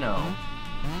 Ah, no.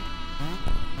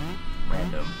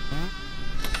 Random.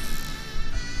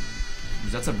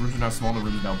 That's a room is now small, the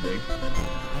room is now big.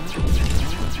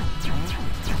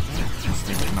 This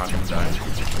thing is not gonna die.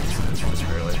 It's just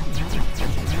barely.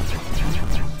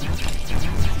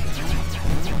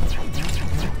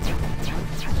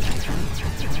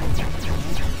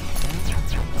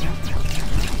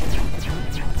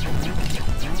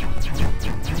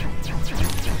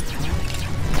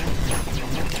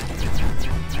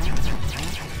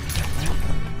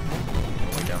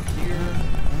 Way down here.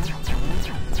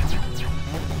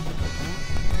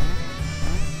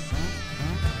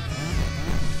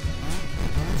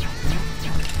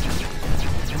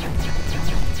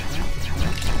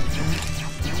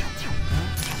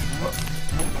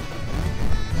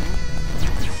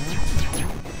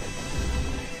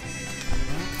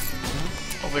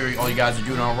 Hopefully all you guys are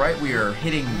doing alright. We are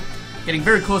getting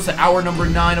very close to hour number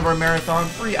 9 of our marathon.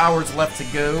 3 hours left to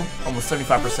go. Almost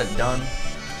 75% done.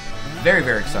 Very,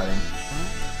 very exciting.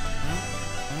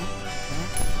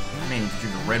 I may need to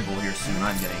drink a Red Bull here soon.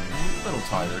 I'm getting a little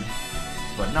tired,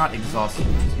 but not exhausted,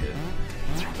 which is good.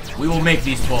 We will make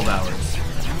these 12 hours.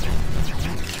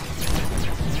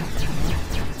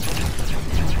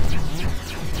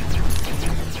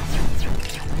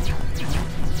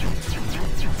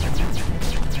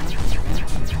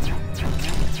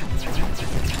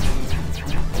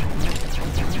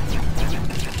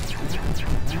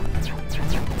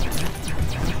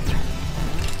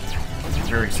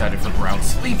 Very excited for Brown's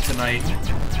sleep tonight.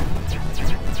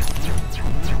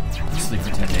 Sleep for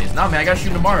 10 days. Nah, man, I gotta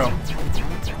shoot tomorrow.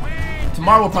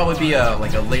 Tomorrow will probably be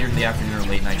like a later in the afternoon or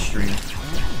late night stream.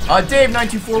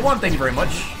 Dave9241, thank you very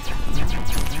much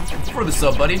for the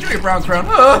sub, buddy. Enjoy your brown crown.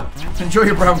 Enjoy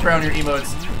your brown crown, your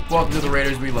emotes. Welcome to the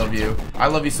Raiders. We love you. I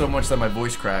love you so much that my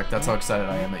voice cracked. That's how excited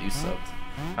I am that you subbed.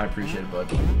 I appreciate it,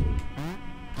 bud.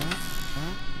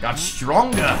 Got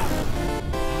stronger.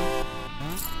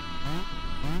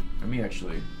 Let me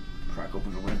actually crack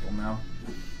open the Red Bull now.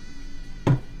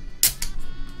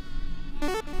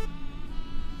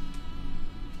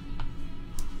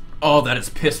 Oh, that is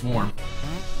piss warm.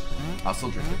 I'll still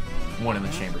drink it. One in the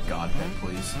chamber. God, Ben,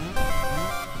 please.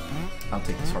 I'll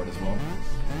take this heart as well.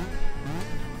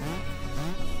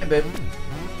 Hey, babe.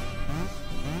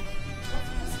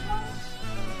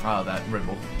 Oh, that Red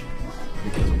Bull.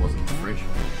 Because it wasn't in the fridge.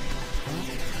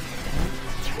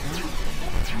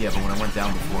 Yeah, but when I went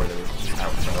down before, they were just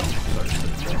out, so I just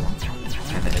didn't get one.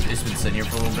 And then it's been sitting here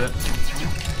for a little bit.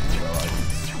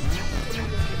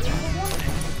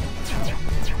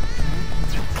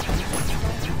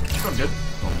 So I'm good.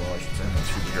 Oh, well, I should say I'm not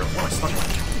super here. What am I stuck on?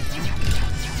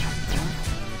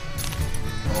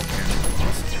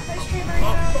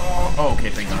 Oh, okay,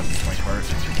 thank God, this is my part.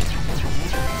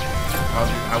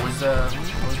 I was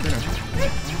dinner.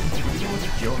 Where'd you go with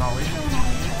Jill and Ollie?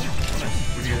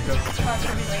 Where'd you guys go?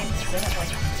 Kirby Lane, they have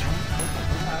like,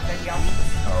 big yum.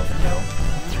 Oh, for Jill.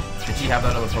 Did she have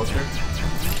that other poster?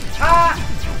 I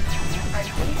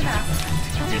didn't even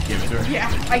ask. You just gave it to her? Yeah,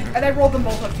 and I rolled them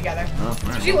both up together. Oh,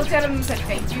 right. She looked at them and said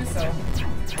thank you, so. I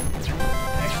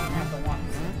actually have the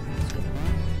ones.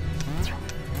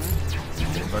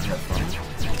 But have fun.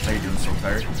 How you doing? So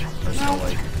tired? Or still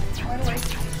like? Wide awake.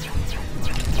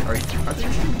 Are they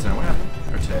streaming tonight? What happened?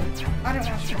 Or today? I didn't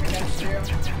want to stream against you.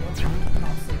 I'm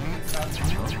not sleeping and stuff.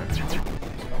 Okay.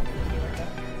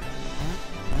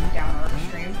 Downer of a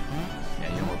stream. Yeah,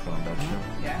 you don't want to put on that show.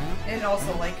 Yeah. And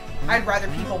also, like, I'd rather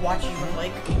people watch you and,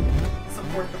 like,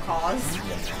 support the cause.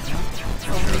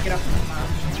 So when we get up tomorrow.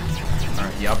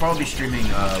 Alright, yeah, I'll probably be streaming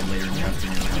later in the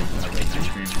afternoon. Like, late night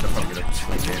stream. So I'll probably get up to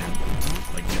sleep in and,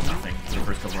 like, do nothing for the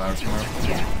first couple hours tomorrow.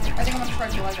 Yeah. I think I'm gonna try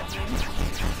to do like a team.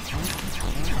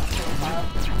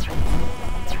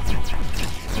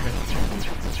 Okay.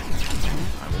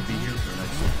 I will be here for the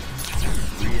next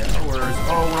 3 hours.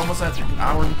 Oh, we're almost at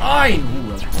hour 9! Ooh,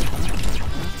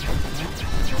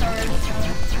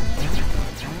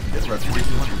 yeah, we're at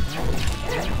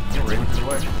 4,200. Yeah, we're 800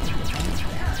 away.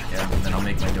 Yeah, and then I'll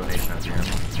make my donation at the end.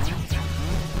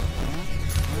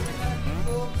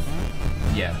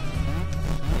 Yeah.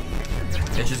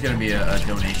 It's just gonna be a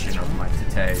donation of my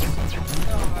tete.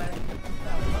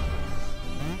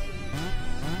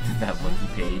 That lucky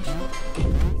page.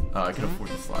 Oh, I could afford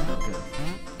the slot now. Good.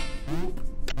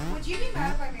 Would you be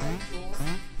mad if I married Jules?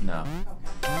 No.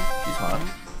 Okay. She's hot.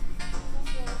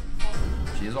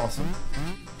 She is awesome.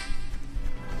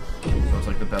 So it's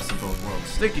like the best of both worlds.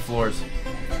 Sticky floors.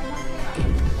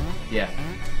 Yeah.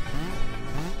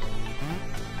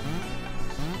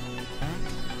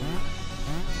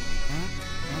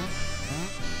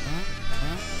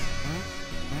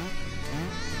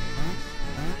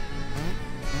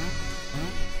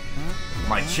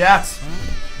 My chat,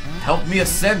 help me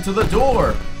ascend to the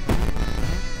door.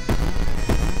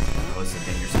 Oh, this is a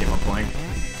dangerous game I'm playing.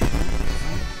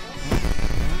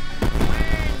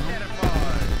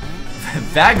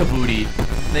 Vagabooty,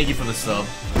 thank you for the sub.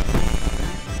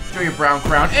 Enjoy your brown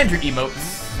crown and your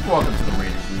emotes. Welcome to the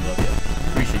Raiders, we love you.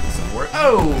 Appreciate the support.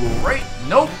 Oh, right.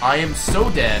 Nope, I am so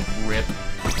dead. Rip.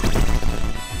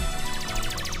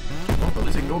 Oh, at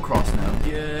least I can go across now.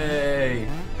 Yay.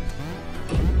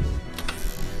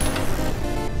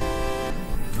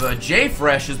 The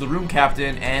J-Fresh is the room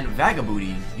captain, and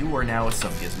Vagabooty, you are now a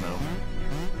sub-gizmo.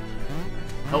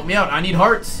 Help me out, I need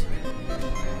hearts!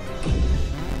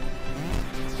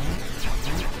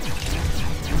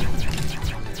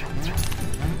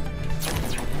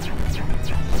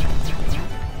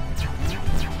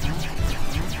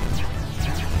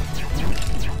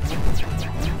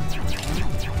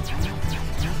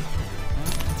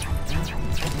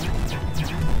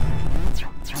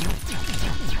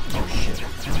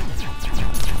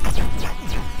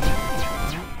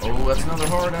 That's another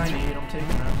heart I need. I'm taking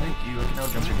that. Thank you. I can now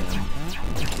jump again.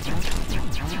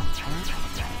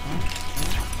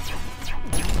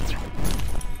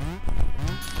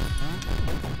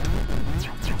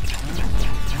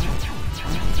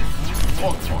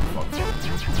 Fuck.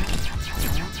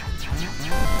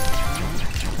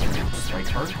 Strike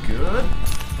heart. Good.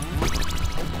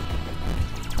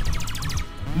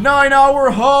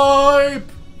 9-hour hype!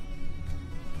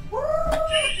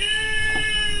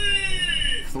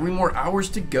 3 more hours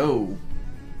to go.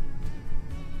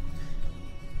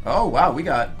 Oh, wow, we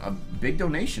got a big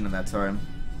donation in that time.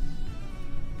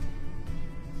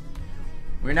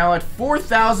 We're now at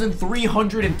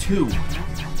 4,302.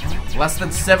 Less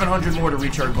than 700 more to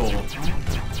reach our goal.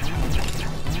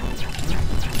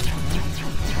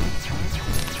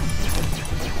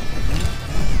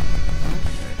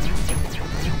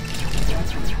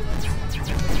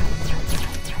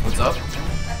 What's up?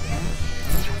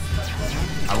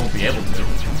 I won't be able to.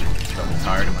 I'm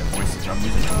tired of my voices. I'm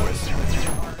losing my voice.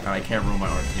 And I can't ruin my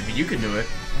art. Yeah, but you can do it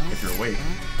if you're awake.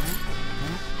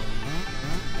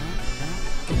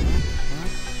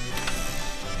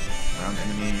 Around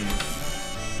enemies.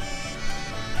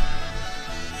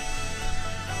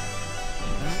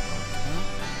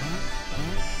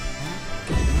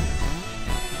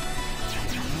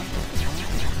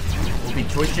 Will be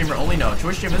Choice Chamber only? No,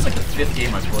 Choice Chamber is like the 5th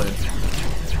game I've played.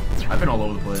 I've been all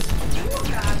over the place.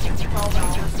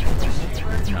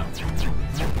 No.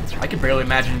 I can barely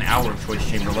imagine an hour of Choice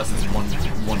Chamber unless it's one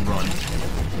run.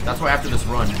 That's why after this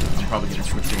run, I'm probably gonna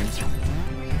switch games.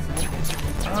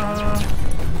 I don't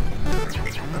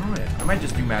know. I might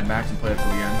just do Mad Max and play it till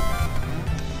the end.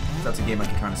 That's a game I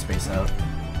can kind of space out.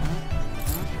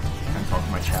 Kind of talk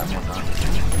to my chat and whatnot.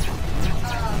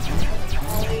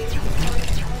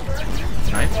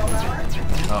 Tonight?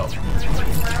 Oh.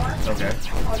 Okay.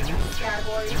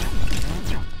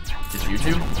 Just you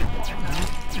two?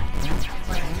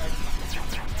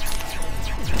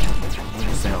 We'll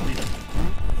just say I'll leave it.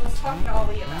 Let's talk to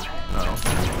Ollie about it. Oh.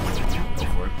 Go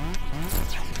for it.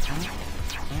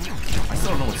 I still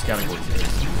don't know what categories is.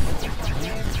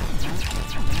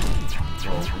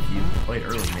 Well, if you play it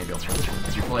early, maybe I'll play it.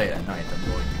 If you play it at night, I'm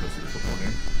going to go see the football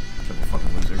game. Except a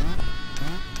fucking loser.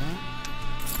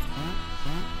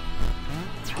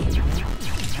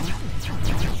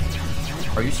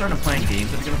 Are you starting to plan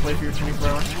games that you're going to play for your 24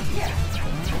 hours? Yeah.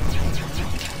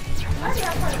 I already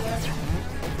have quite a list.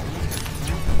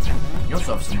 You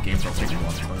also have some games that'll take a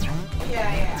long time.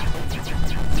 Yeah.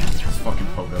 This fucking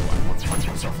pogo, I want to punch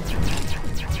myself in the face.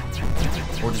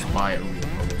 Or just buy a real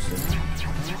pogo stick.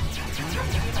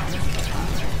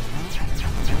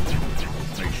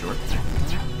 Are you sure?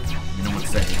 You know what to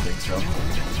say anything, so.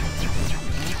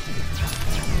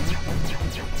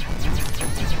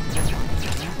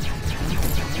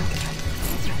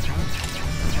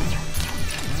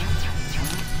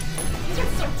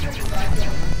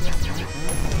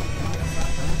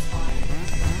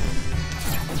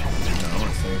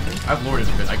 I've lowered it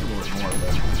a bit. I could lower it more,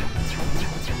 but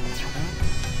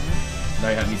now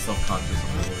you have me self-conscious a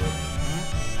little bit.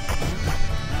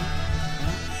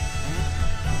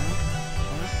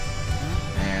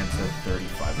 And to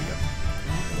 35 we go.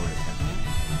 Lower it to 10.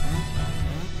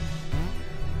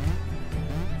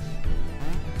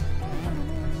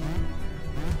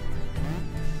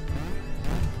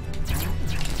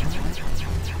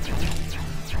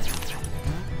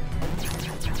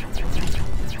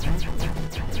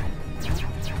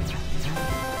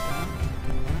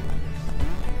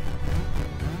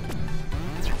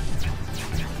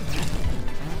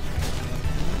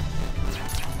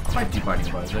 Might do Binding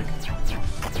of Isaac.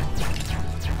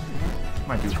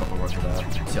 Might do a couple runs of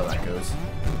that. See how that goes.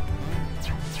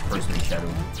 First new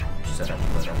Shadow. She said I have to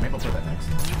play that. Maybe I'll play that next.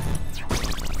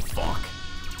 Fuck.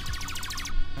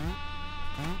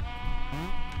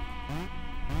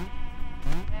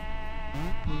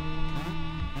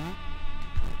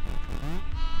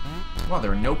 Wow,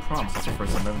 there are no prompts. That's the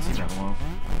first time I haven't seen that in a while.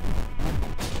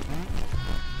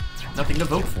 Nothing to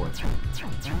vote for.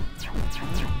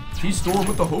 T-store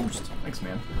with the host. Thanks,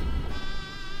 man.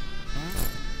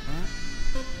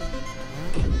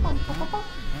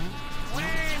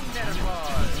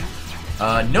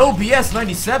 No BS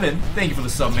 97. Thank you for the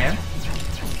sub, man.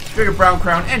 Trigger Brown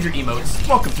Crown and your emotes.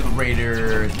 Welcome to the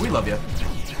Raiders. We love you.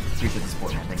 Appreciate the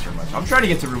support, man. Thanks very much. I'm trying to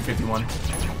get to room 51.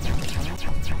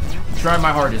 I'm trying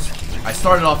my hardest. I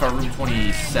started off at room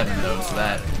 27 though, so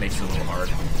that makes it a little hard.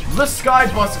 The Sky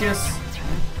Buscus.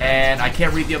 And I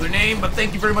can't read the other name, but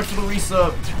thank you very much for the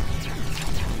resub.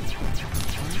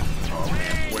 Oh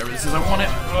man, whatever this is, I want it.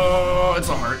 Oh, it's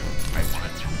a heart. I want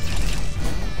it.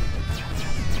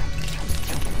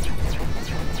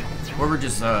 Whoever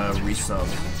just resub,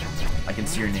 I can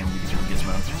see your name when you do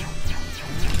Gizmo.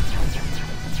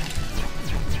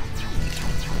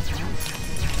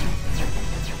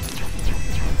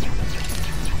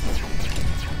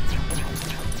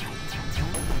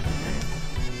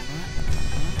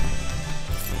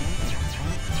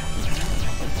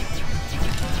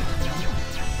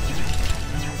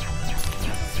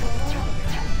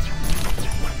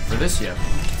 This yet.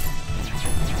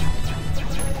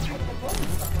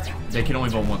 They can only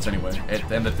vote once anyway,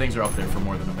 and the things are up there for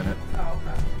more than a minute. Oh,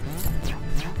 okay.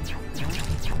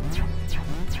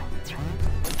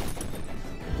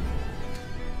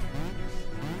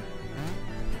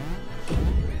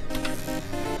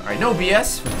 Alright, no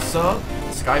BS with the sub,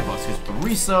 Skybuskers with the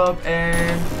resub,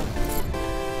 and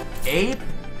Abe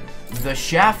the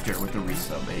Shafter with the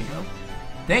resub. There you go.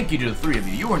 Thank you to the three of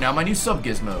you. You are now my new sub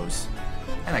gizmos.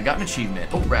 And I got an achievement.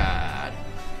 Oh, rad.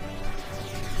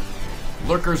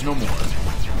 Lurkers no more.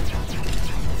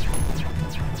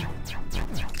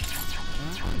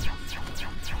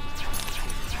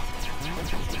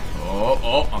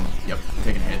 Oh, yep,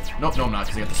 taking a hit. Nope, no, I'm not,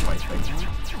 because I got the spike thing.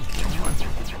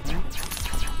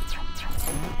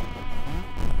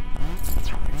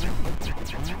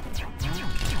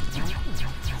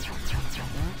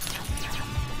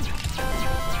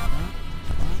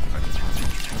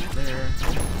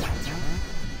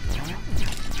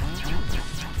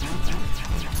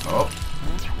 Oh.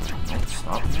 Don't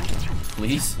stop.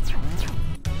 Please.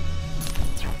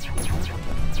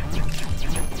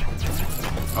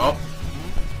 Oh.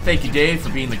 Thank you, Dave, for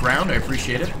being the ground. I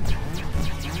appreciate it.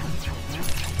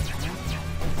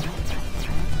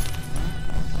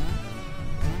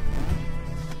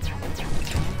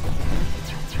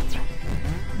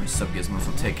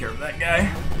 take care of that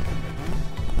guy.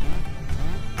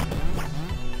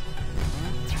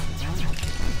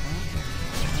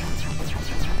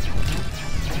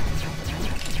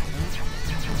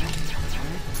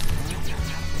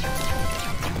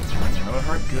 Another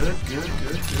heart. Good.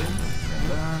 And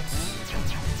that's...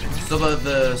 So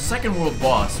the second world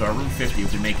boss, so our room 50,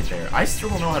 if we make it there, I still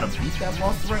don't know how to beat that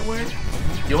boss the right way.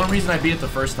 The only reason I beat it the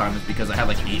first time is because I had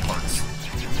like 8 hearts.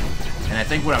 And I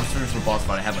think when I was finished with the boss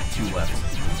fight, I had like 2 left.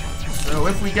 So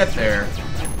if we get there,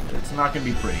 it's not going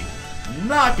to be pretty.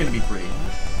 Not going to be pretty.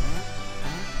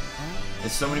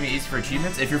 There's so many easy for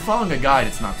achievements. If you're following a guide,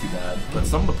 it's not too bad. But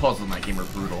some of the puzzles in that game are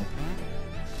brutal.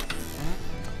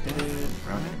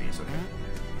 Round enemies, okay.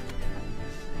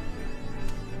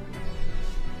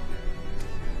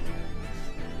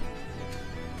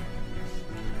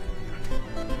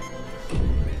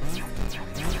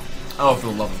 Oh, for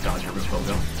the love of God, you're with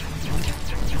Pogo.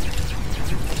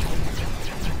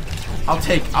 I'll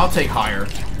take higher.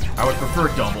 I would prefer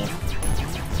double.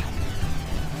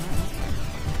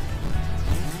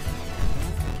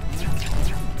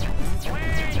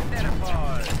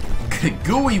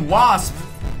 Gooey wasp.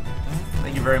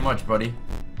 Thank you very much, buddy.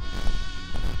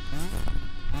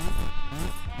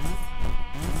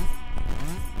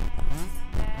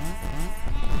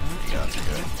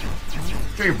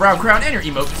 Show your brow crown and your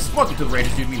emotes. Welcome to the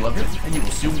Raiders, dude. We love you, and you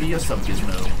will soon be a sub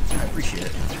gizmo. I appreciate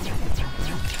it.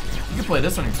 You can play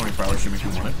this on your 24-hour stream if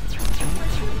you want it.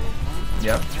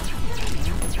 Yeah.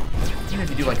 Even if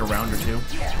you do like a round or two.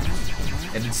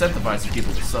 It incentivizes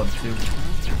people to sub too.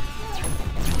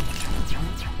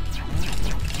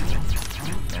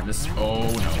 And this.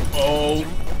 Oh no.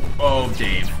 Oh,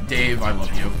 Dave. Dave, I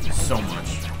love you so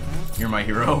much. You're my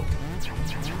hero.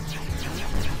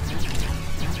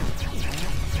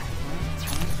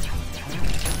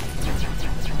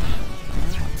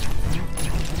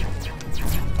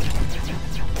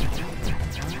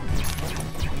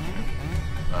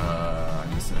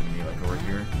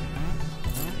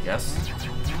 Yes.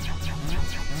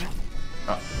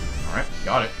 Oh, alright,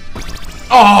 got it.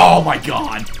 Oh my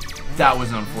god! That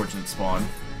was an unfortunate spawn.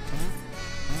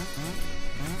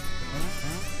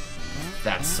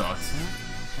 That sucked.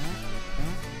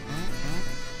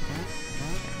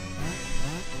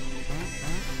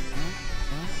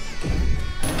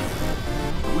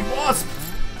 We lost!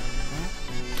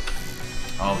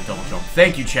 Oh, double jump.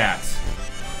 Thank you, chat.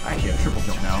 I actually have triple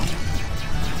jump now.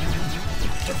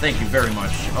 But thank you very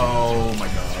much. Oh my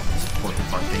god. This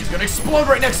porcupine thing is gonna explode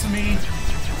right next to me!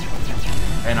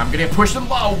 And I'm gonna get pushed in.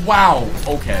 Oh, wow!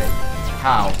 Okay.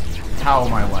 How? How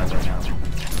am I alive right now?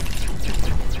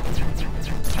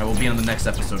 I will be on the next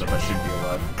episode if I should be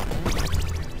alive.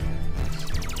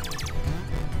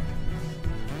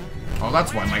 Oh,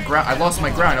 that's why I lost my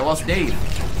ground. I lost Dave.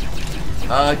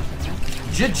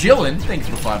 Jillin, thank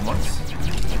you for 5 months.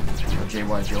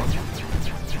 JY Jillin.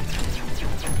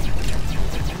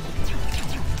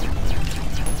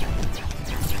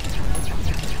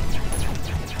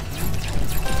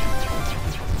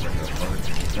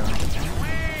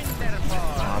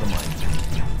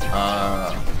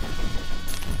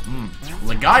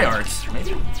 Guy arts,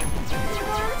 maybe?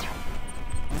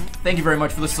 Thank you very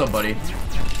much for the sub, buddy.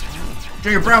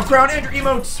 Enjoy your brown crown and your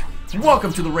emotes.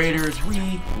 Welcome to the Raiders.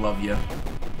 We love you.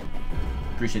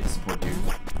 Appreciate the support, dude.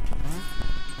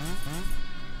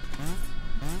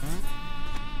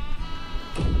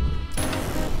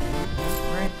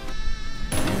 Alright.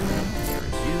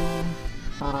 There's you.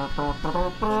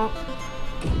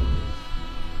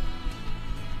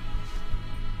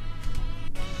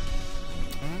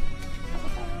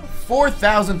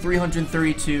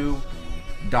 4,332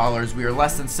 We are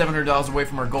less than $700 away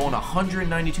from our goal, and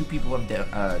 192 people have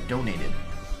donated.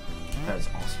 That is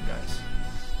awesome, guys.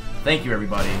 Thank you,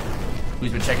 everybody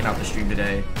who's been checking out the stream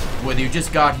today. Whether you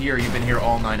just got here or you've been here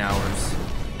all 9 hours,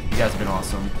 you guys have been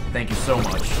awesome. Thank you so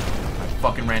much. I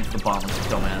fucking ran to the bottom like a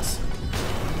dumbass.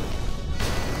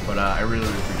 But I really,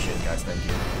 really appreciate it, guys. Thank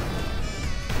you.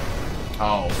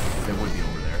 Oh, it would be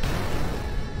over there.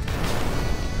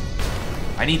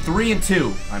 I need 3 and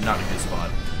 2. I'm not in a good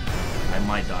spot. I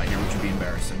might die here, which would be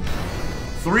embarrassing.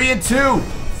 3 and 2!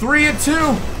 3 and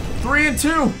 2! 3 and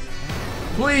 2!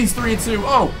 Please, 3 and 2.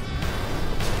 Oh!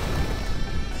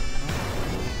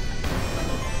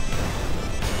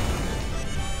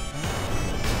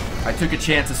 I took a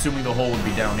chance assuming the hole would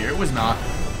be down here. It was not.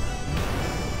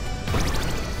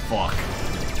 Fuck.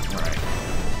 Alright.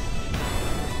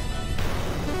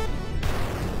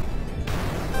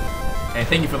 And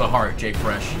thank you for the heart, Jake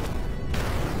Fresh.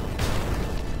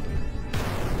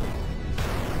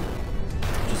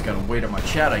 Just gotta wait on my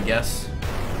chat, I guess.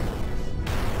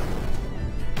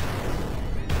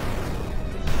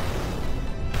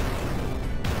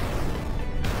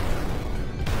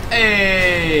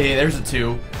 Hey, there's a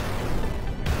 2.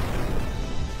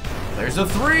 There's a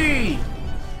 3.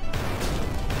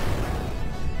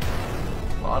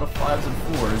 A lot of 5s and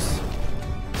 4s.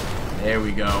 There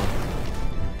we go.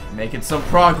 Making some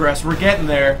progress. We're getting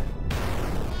there.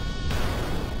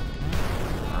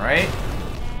 Alright.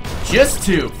 Just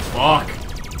 2. Fuck.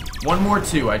 One more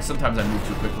 2. Sometimes I move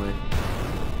too quickly.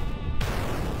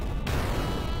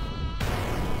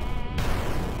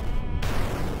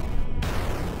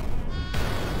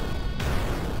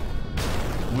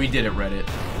 We did it, Reddit.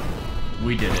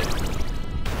 We did it.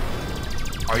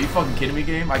 Are you fucking kidding me,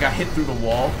 game? I got hit through the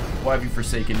wall. Why have you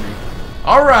forsaken me?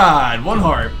 Alright, 1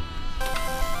 heart.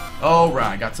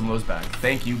 Alright, got some of those back.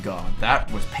 Thank you, God.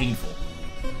 That was painful.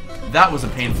 That was a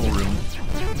painful room.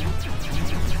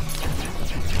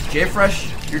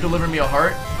 J-Fresh, you're delivering me a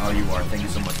heart? Oh, you are. Thank you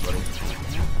so much, buddy.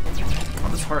 Oh,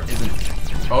 this heart isn't...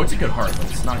 Oh, it's a good heart, but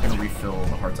it's not going to refill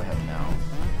the hearts I have now.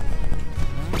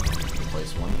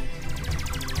 Replace one.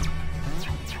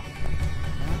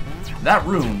 That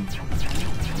room...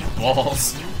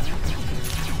 Balls.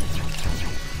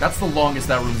 That's the longest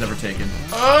that room's ever taken.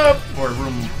 Or a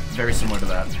room very similar to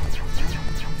that.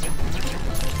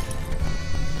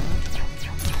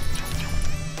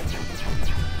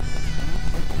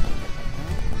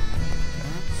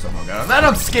 Somehow got him. That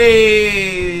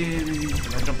unscathed!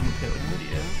 Did I jump in the pit like an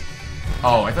idiot?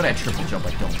 Oh, I thought I had triple jump.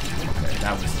 I don't. Okay,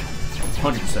 that was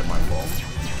 100% my fault.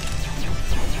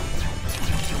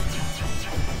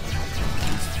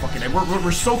 Fucking,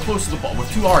 we're so close to the boss.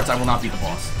 With 2 hearts, I will not beat the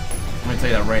boss. I'm gonna tell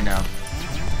you that right now.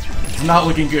 It's not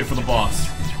looking good for the boss.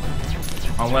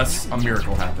 Unless a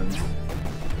miracle happens.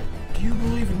 Do you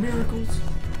believe in miracles?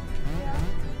 Yeah.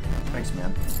 Thanks,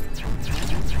 man.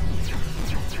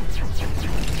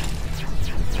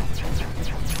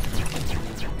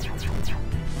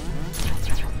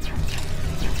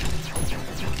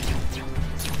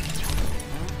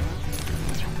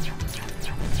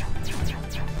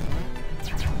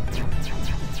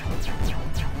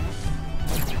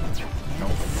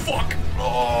 Fuck!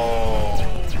 Oh,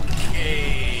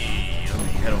 okay. Let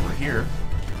me head over here.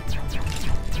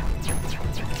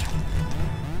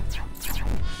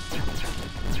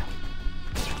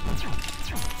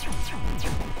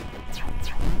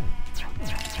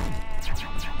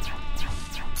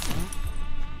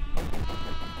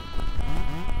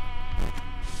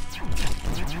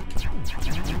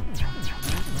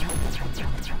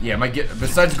 Yeah,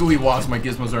 besides Gooey Wasp, my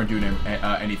gizmos aren't doing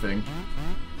anything.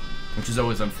 Which is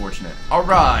always unfortunate.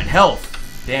 Alright, health!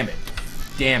 Damn it.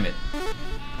 Damn it.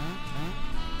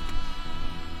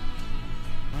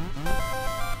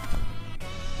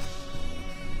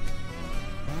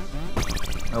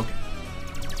 Okay.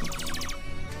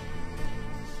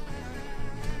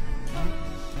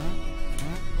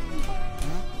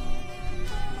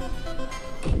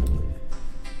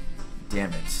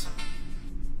 Damn it.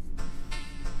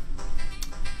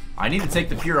 I need to take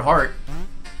the pure heart.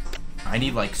 I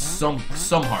need like some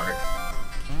heart.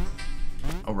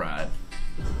 Alright.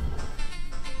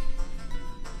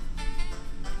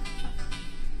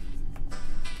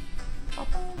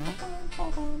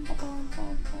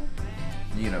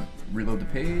 You gonna reload the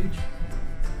page?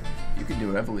 You can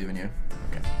do it, I believe in you.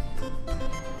 Okay.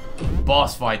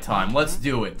 Boss fight time, let's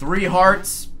do it. 3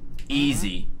 hearts,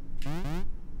 easy.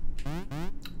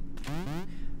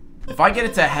 If I get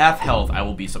it to half health, I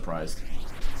will be surprised.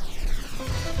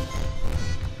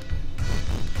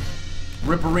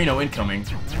 Ripperino incoming.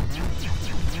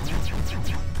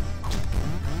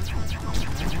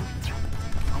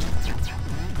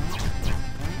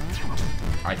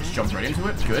 I just jumped right into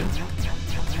it. Good.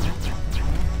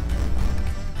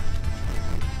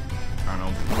 I don't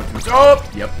know what to do. Oh!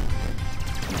 Yep.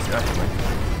 Exactly.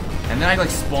 And then I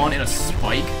like spawn in a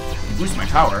spike and boost my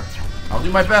power. I'll do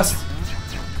my best.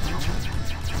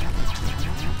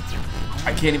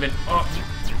 I can't even. Oh.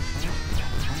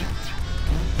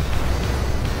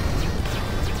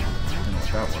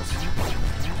 That was.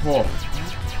 Whoa.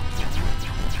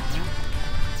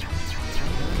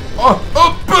 Oh!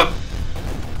 Oh!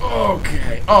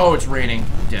 Okay. Oh, it's raining.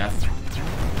 Death.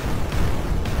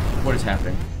 What is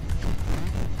happening?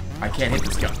 I can't hit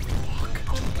this guy. Fuck.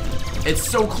 It's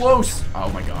so close! Oh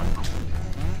my god.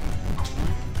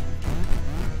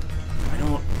 I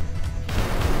don't...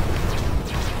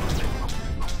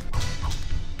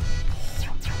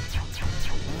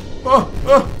 Oh!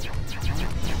 Oh!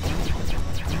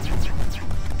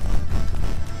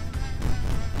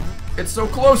 It's so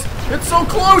close! It's so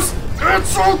close! It's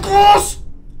so close!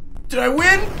 Did I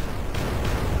win?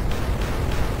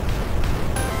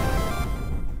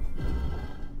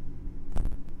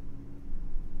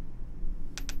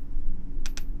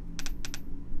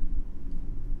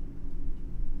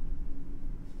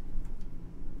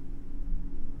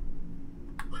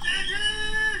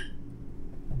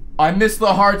 I missed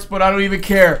the hearts, but I don't even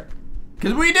care.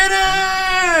 Because we did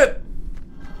it!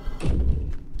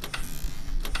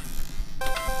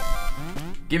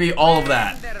 Give me all of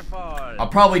that. I'll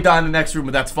probably die in the next room,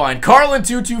 but that's fine.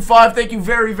 Carlin225, thank you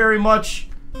very, very much.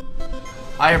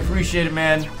 I appreciate it,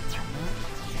 man.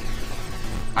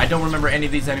 I don't remember any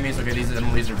of these enemies. Okay, these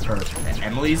enemies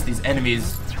these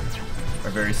enemies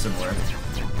are very similar.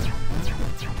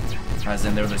 As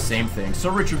in, they're the same thing.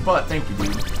 So, Richard Butt, thank you,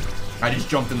 dude. I just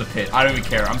jumped in the pit. I don't even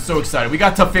care. I'm so excited. We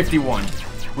got to 51.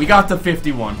 We got to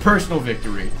 51. Personal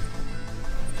victory.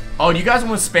 Oh, do you guys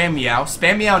want to spam meow?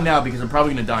 Spam meow now because I'm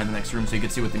probably going to die in the next room so you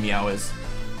can see what the meow is.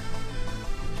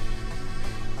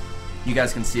 You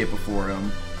guys can see it before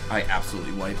I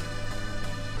absolutely wipe.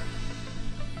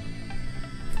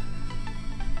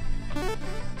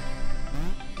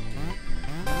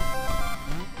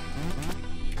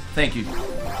 Thank you.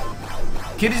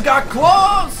 Kitty's got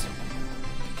claws!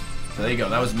 So there you go,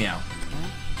 that was meow.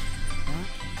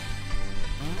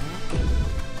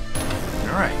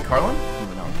 Alright, Carlin,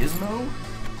 moving on. Gizmo.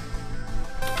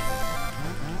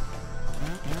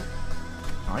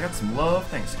 Oh, I got some love,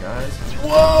 thanks guys.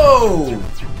 Whoa!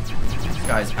 This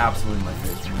guy's absolutely in my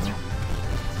face right now.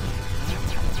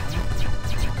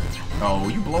 Oh,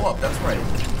 you blow up, that's right.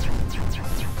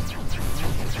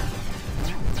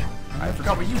 I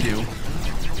forgot what you do.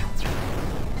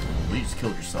 Well, you just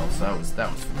killed yourself, so that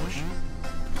was foolish.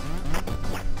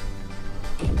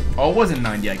 Oh, it wasn't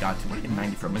 90 I got to. Where did I get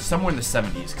 90 from? It's somewhere in the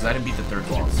 70s, because I didn't beat the third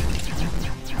boss.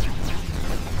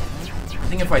 I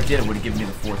think if I did, it would have given me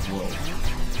the fourth world.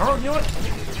 Oh, you know what?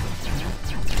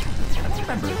 I don't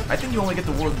remember. I think you only get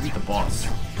the world to beat the boss.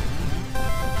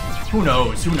 Who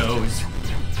knows? Who knows?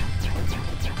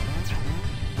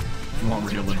 If you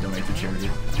want real, then donate to charity.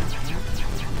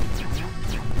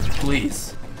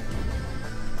 Please.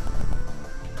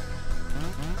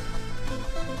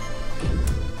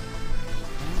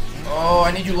 Oh,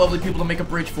 I need you lovely people to make a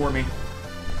bridge for me.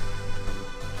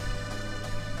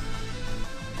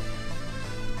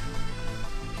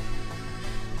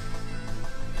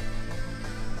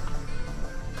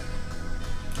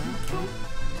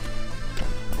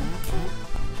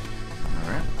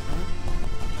 Alright.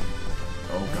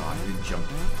 Oh god, I didn't jump.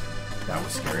 That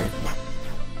was scary.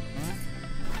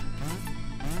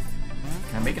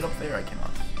 Can I make it up there? I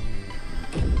cannot.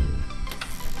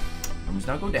 Rooms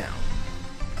now go down.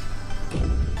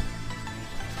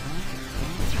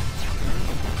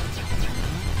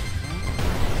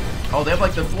 Oh, they have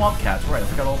like the swamp cats, right? I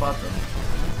forgot all about them.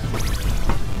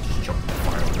 Just jump in the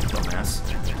fire like a dumbass.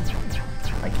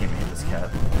 I can't hit this cat.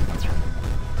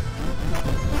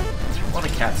 A lot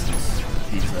of cats in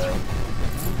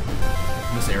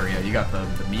this area. You got the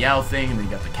meow thing, and then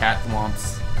you got the cat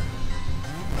thwomps.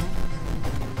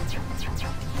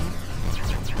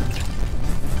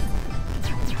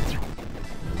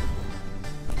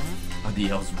 The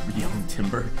elves re-own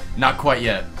timber. Not quite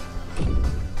yet.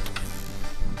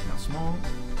 How small?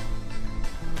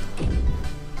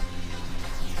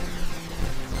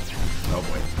 Oh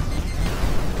boy.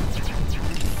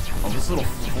 Oh, this little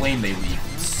flame they leave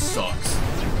sucks.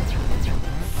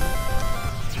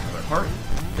 Another heart.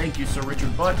 Thank you, Sir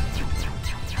Richard Butt.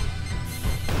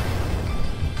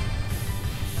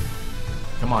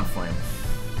 Come on, flame.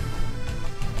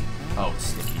 Oh, it's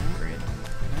sticky. Great.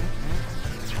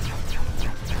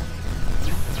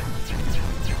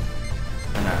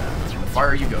 And in the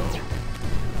fire you go.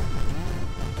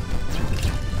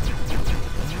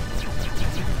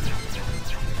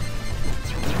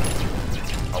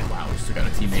 Oh wow, we still got a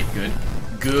teammate. Good.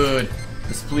 Good.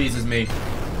 This pleases me.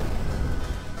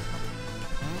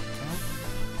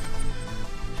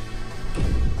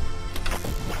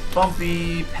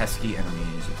 Bumpy, pesky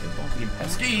enemies. Okay, bumpy and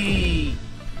pesky!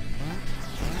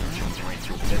 Right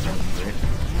to a pit, that would be great.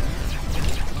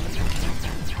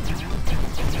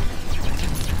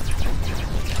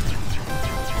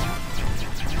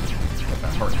 Get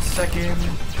that heart in a second.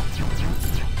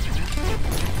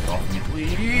 Get off me,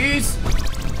 please!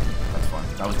 That's fine.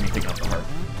 That was me picking up the heart.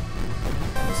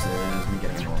 This is me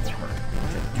getting a normal heart,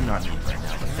 which I do not need right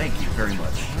now, but thank you very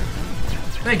much.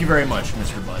 Thank you very much,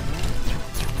 Mr. Bud.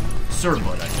 Sir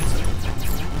Bud, I should say.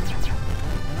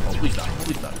 Oh, please die.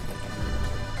 Please die.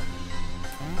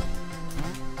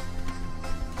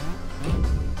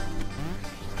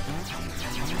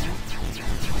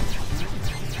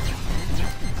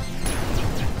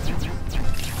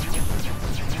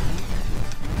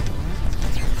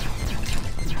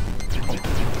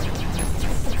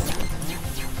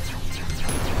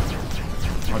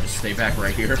 I'll just stay back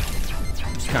right here.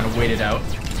 Just kind of wait it out.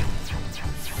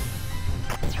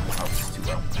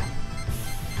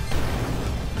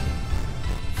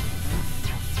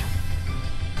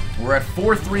 We're at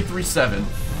 4337.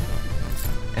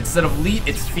 Instead of leet,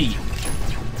 it's feet.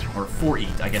 Or for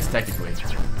eat, I guess, technically.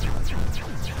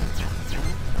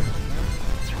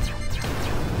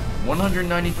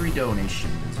 193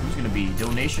 donations. Who's gonna be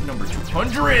donation number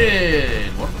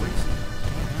 200? What, please?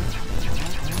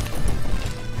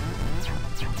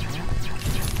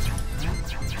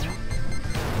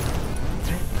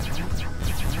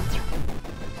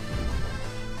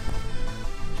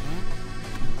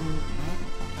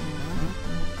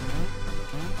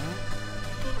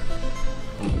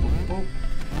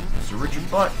 So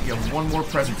Richard Butt, you have one more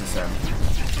present to send.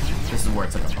 This is where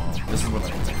it's like a bomb. This is where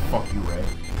like, it's like, fuck you, Ray.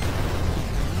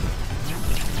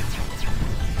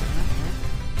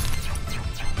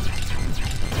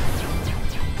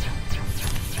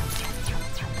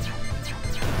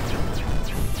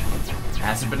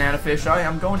 Acid banana fish.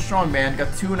 I'm going strong, man. Got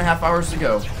 2.5 hours to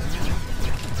go.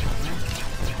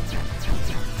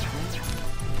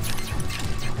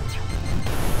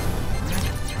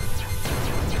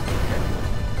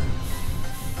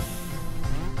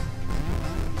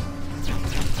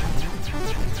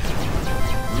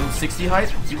 Room 60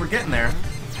 height? See, we're getting there.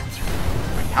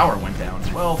 My power went down.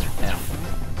 Well, F.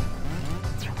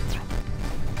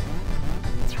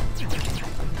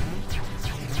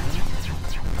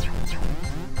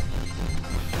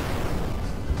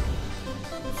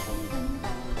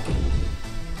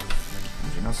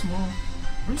 Small.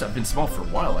 Rooms have been small for a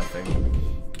while, I think.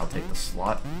 I'll take the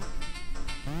slot.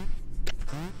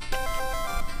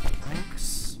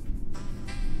 Thanks.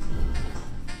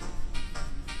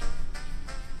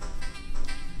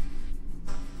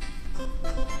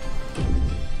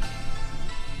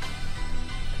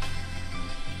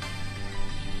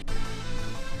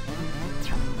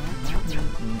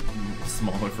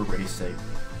 Smaller for Ray's sake.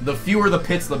 The fewer the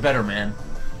pits, the better, man.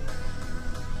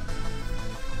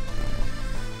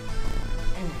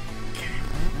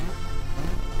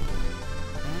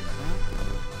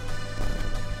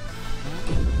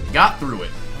 Got through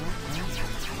it.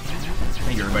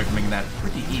 Thank you everybody for making that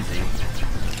pretty easy.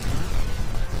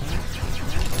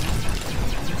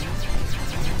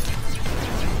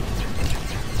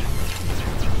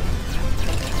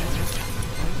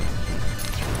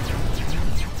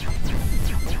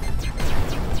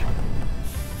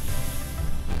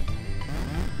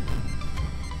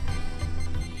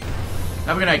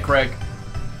 Have a good night, Craig.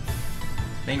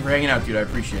 Thank you for hanging out, dude. I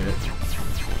appreciate it.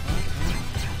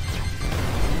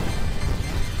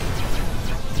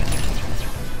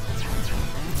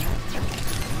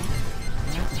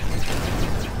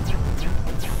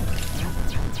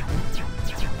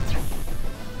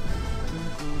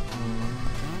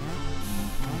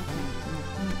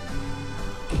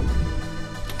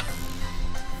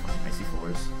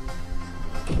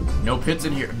 No pits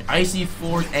in here. Icy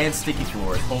floors and sticky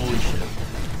floors. Holy shit.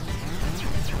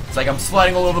 It's like I'm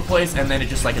sliding all over the place and then it's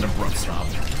just like an abrupt stop.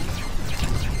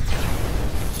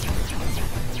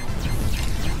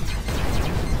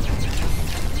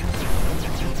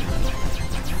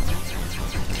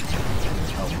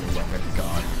 Oh,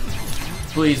 God.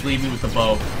 Please leave me with the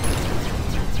bow.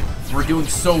 We're doing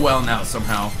so well now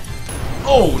somehow.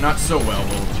 Oh, not so well.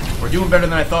 Well, we're doing better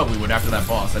than I thought we would after that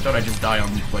boss. I thought I'd just die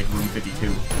on, like, room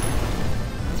 52.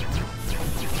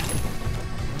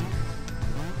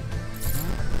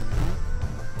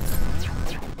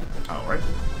 Alright.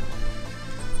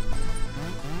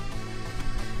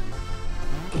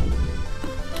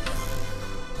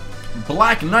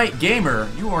 Black Knight Gamer,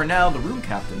 you are now the room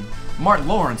captain. Martin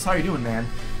Lawrence, how you doing, man?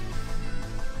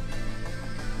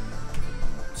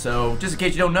 So, just in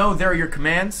case you don't know, there are your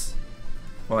commands.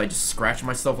 While I just scratch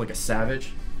myself like a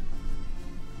savage.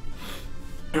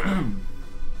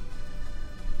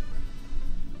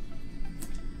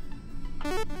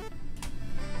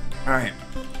 Alright.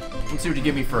 Let's see what you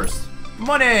give me first.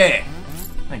 Money!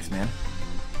 Thanks, man.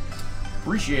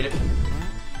 Appreciate it.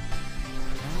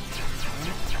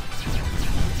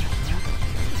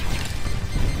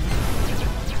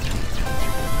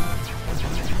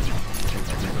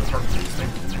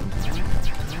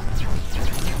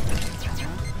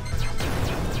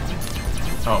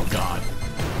 Oh god.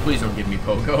 Please don't give me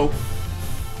Pogo.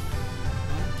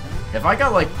 If I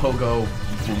got like Pogo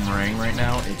Boomerang right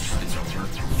now, it's over.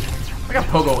 If I got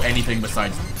Pogo anything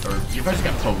besides, or if I just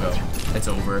got Pogo, it's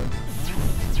over.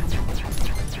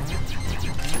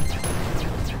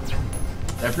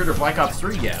 Did I pre-order Black Ops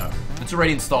 3? Yeah. It's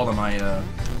already installed on my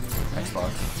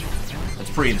Xbox.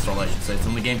 It's pre-installed, I should say. So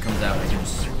when the game comes out, I can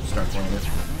just start playing it.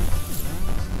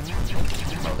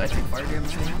 Oh, did I take fire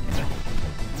damage? Yeah.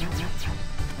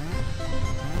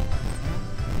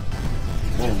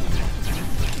 Whoa.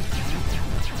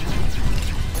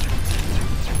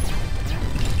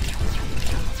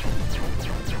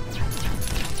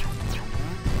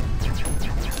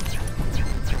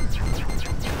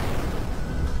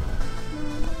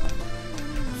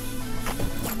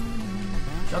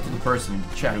 Shout out to the person in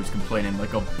the chat who's complaining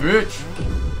like a bitch.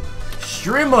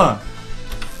 Streamer!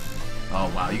 Oh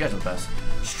wow, you guys are the best.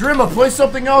 Streamer, play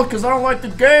something else because I don't like the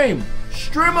game!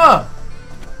 Streamer!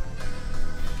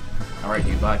 Alright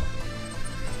dude, bye.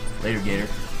 Later, Gator.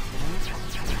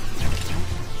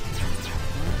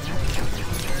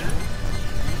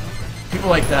 People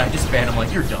like that, I just ban them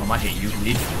like, you're dumb, I hate you,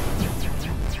 leave.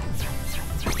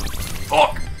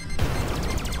 Fuck!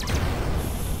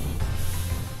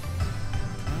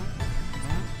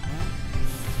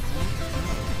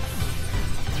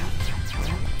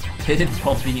 Pitted,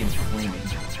 bumpy, and flaming.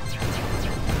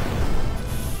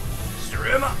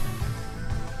 Streamer!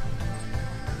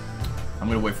 I'm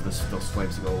gonna wait for those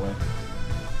flames to go away.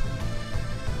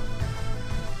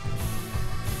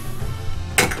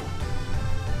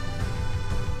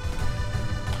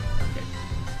 Okay.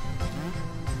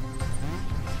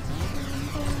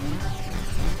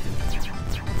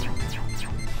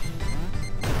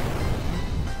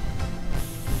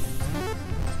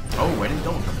 Oh, I didn't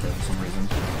double jump there for some reason.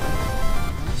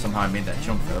 Somehow I made that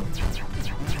jump though.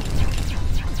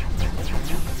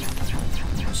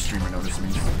 The streamer noticed me.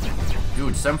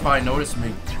 Dude, Senpai noticed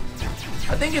me.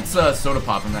 I think it's Soda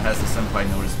Poppin' that has the Senpai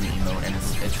notice me emote, and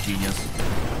it's genius.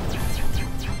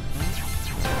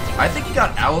 I think he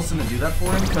got Allison to do that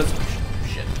for him because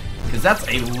that's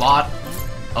a lot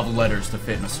of letters to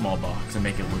fit in a small box and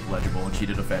make it look legible, and she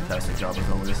did a fantastic job as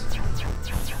always.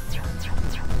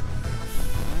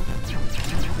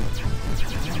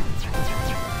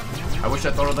 I wish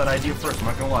I thought of that idea first, I'm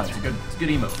not gonna lie, it's a good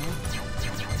emote.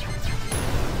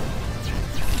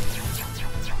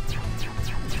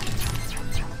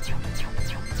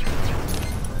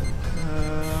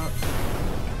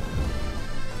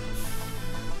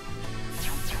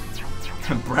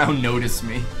 Brown noticed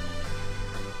me.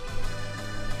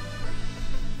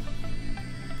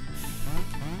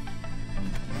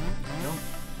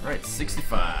 Alright,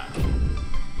 65.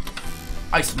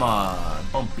 Ice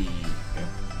Mod, Bumpy.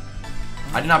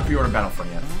 I did not pre-order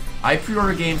Battlefront yet. I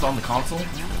pre-order games on the console.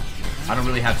 I don't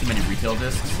really have too many retail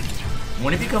discs.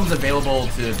 When it becomes available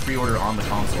to pre-order on the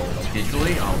console, like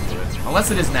digitally, I'll do it.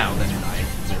 Unless it is now, then I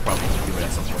will probably do it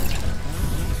at some point.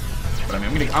 But I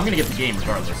mean, I'm gonna get the game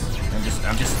regardless.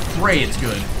 I'm just pray it's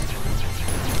good.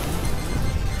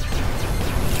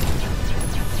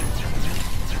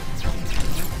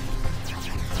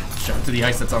 Shout out to the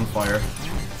ice that's on fire.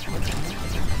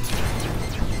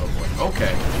 Oh boy.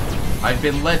 Okay. I've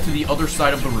been led to the other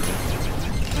side of the room.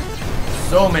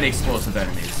 So many explosive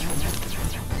enemies.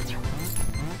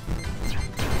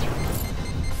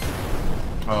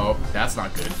 Oh, that's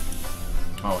not good.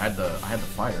 Oh, I had the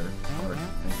fire. Oh,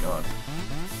 thank God.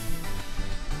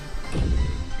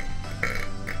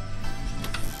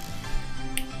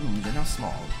 Ooh, they're now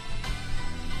small.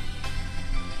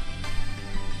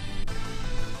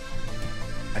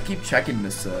 I keep checking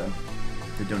this the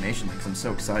donation because I'm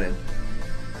so excited.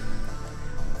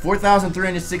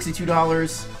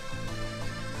 $4,362,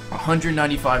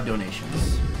 195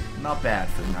 donations. Not bad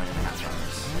for 9.5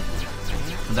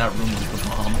 hours. That room was the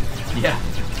bomb. Yeah,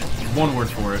 one word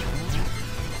for it.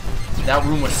 That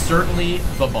room was certainly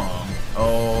the bomb.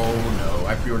 Oh no,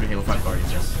 I pre-ordered Halo 5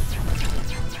 Guardians, yes.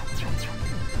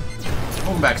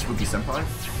 Welcome back, Spooky Senpai.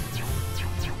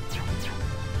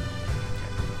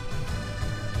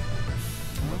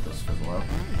 Let this fizzle out.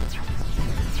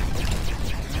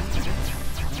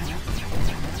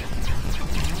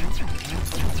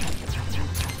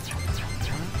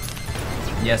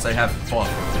 Yes, I have Fallout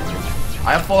 4.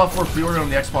 I have Fallout 4 pre-ordered on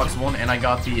the Xbox One, and I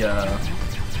got the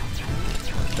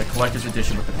collector's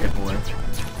edition with the Pip-Boy.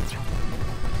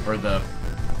 Or the,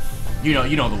 you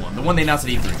know the one they announced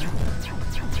at E3.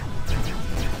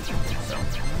 So.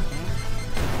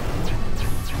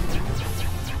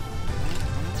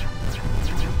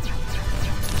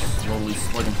 Slowly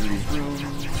slugging through these rooms.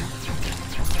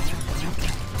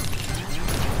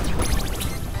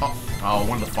 Oh,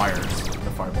 one of the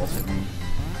fireballs hit me.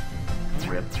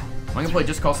 Rip. I'm gonna play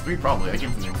Just Cause 3 probably. I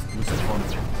came from it. Looks like fun.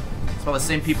 It's by the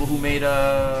same people who made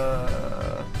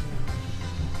I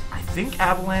think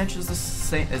Avalanche is the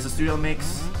studio that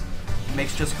makes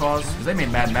Just Cause, because they made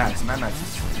Mad Max. Mad Max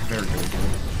is very, very good.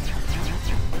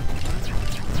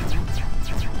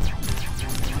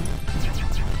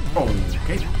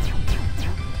 Okay.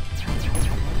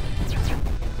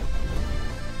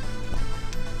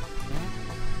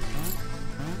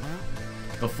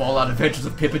 The Fallout Adventures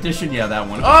of Pip Edition? Yeah, that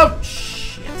one. Oh,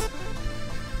 shit.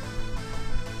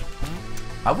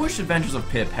 I wish Adventures of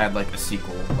Pip had, like, a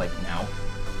sequel, like, now.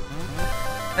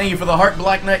 Thank you for the heart,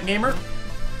 Black Knight Gamer.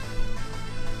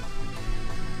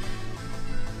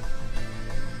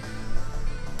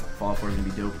 Fallout 4 is gonna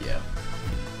be dope, yeah.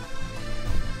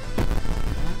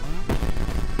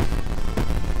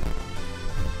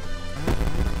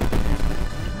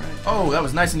 Oh, that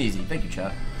was nice and easy. Thank you,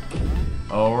 chat.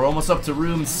 Oh, we're almost up to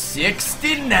room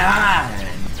 69.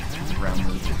 Round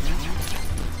move.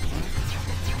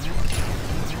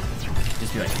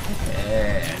 Just be like,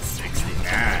 yeah,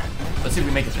 69. Let's see if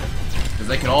we make it there. Because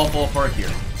they can all fall apart here.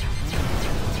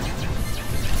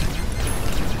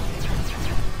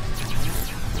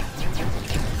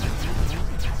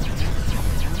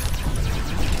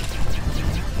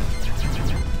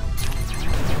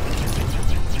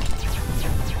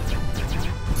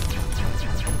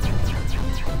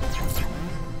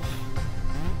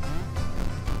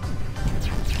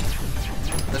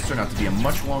 This turned out to be a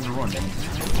much longer run than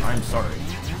I'm sorry.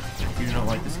 If you do not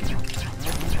like this game.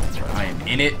 But I am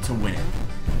in it to win it.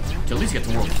 To at least get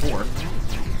to World 4.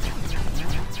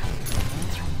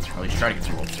 At least try to get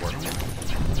to World 4.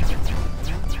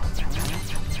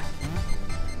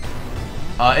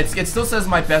 It still says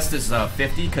my best is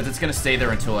 50 because it's gonna stay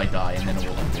there until I die and then it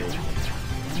will update.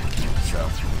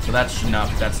 So that's not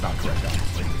correct,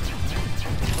 obviously.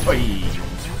 Oi,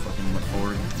 fucking went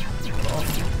forward.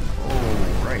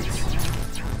 Oh, right.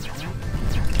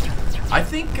 I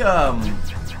think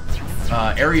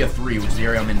Area 3, which is the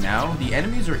area I'm in now, the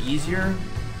enemies are easier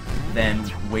than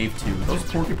Wave 2. Those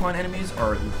porcupine enemies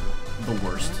are the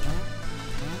worst.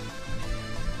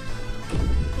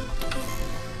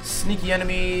 Sneaky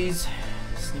enemies.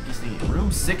 Sneaky, sneaky. Room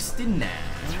 69.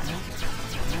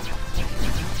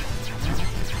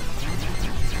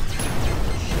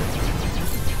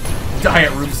 Die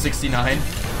at room 69.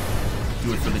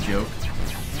 Do it for the joke.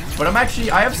 But I'm actually,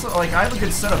 I have a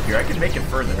good setup here. I can make it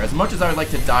further. As much as I would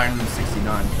like to die in room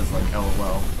 69, because like,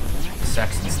 LOL,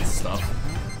 sex and stuff.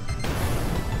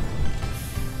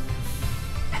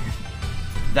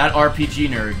 That RPG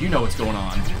nerd, you know what's going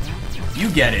on. You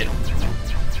get it.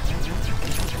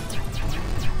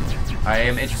 I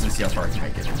am interested to see how far I can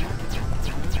make it.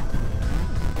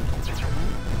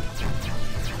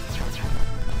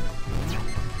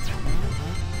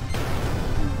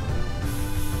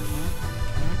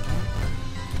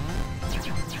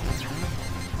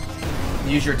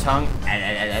 Use your tongue.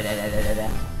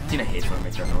 Tina hates when I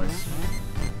make that noise.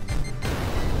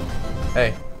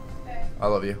 Hey. I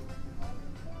love you.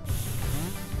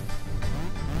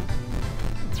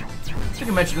 I think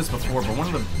I mentioned this before, but one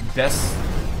of the best,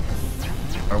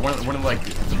 or one of like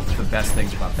the best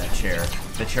things about that chair,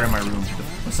 the chair in my room,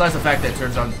 besides the fact that it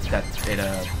turns on, that it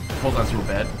pulls onto a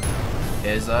bed,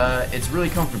 is it's really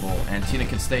comfortable, and Tina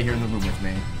can stay here in the room with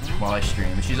me while I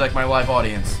stream. And she's like my live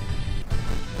audience,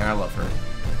 and I love her.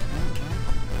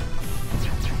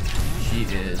 She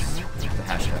is the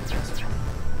hashtag.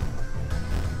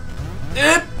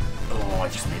 Oh, I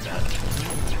just made that.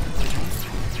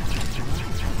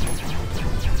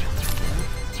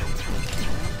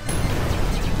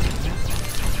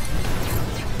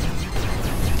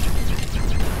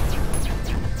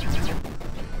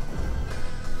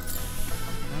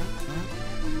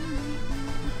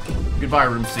 Goodbye,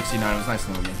 room 69. It was nice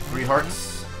knowing you. 3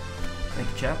 hearts. Thank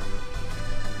you, chat.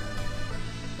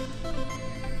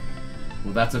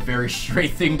 Well, that's a very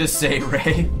straight thing to say,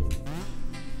 Ray.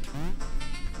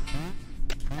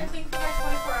 I think for my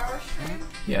 24-hour stream,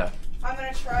 Yeah. I'm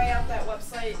gonna try out that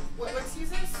website. What's use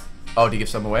this? Oh, to give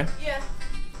some away? Yeah.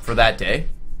 For that day?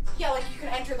 Yeah, like you can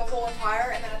enter the whole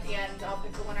entire, and then at the end, I'll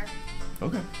pick the winner.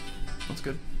 Okay. That's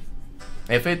good.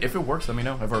 If it works, let me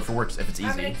know. If it works, if it's easy.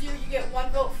 I'm gonna do, you get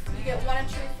 1 vote, you get 1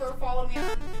 entry for follow me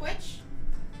on Twitch,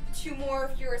 2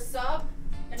 more if you're a sub,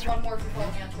 and 1 more if you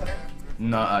follow me on Twitter.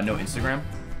 No, no Instagram?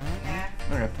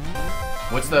 Nah. Okay.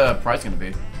 What's the prize gonna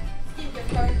be? Steam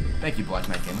gift card. Thank you, Black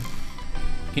Knight Gamer.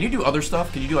 Can you do other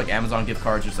stuff? Can you do like Amazon gift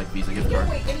cards, just like Visa gift card?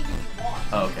 Wait, anything you want.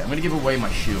 Oh, okay. I'm gonna give away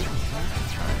my shoe.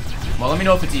 Alright. Well, let me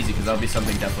know if it's easy, because that'll be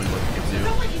something definitely worth it It's to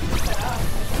really easy to set up.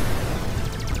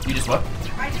 You just what?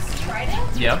 I just tried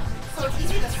it. Yeah. So it's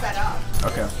easy to set up.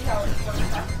 Okay. See how it works.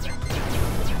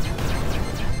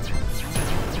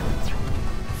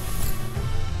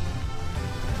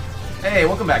 Hey,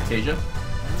 welcome back, Tasia.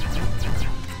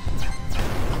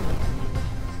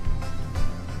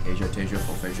 Tasia,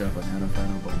 Fulfasia, Banana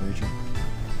Final, Bulbasia.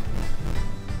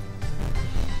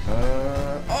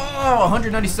 Oh,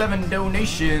 197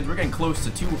 donations. We're getting close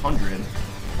to 200.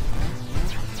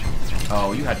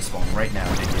 Oh, you had to spawn right now,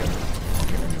 didn't you?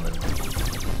 Okay, I knew it.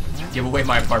 Give away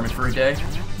my apartment for a day?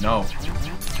 No.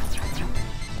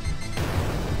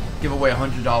 Give away a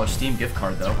 $100 Steam gift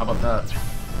card, though. How about that?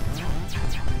 You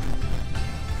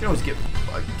can always give...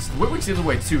 Whitwick's gives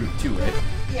away two, right?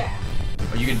 Yeah.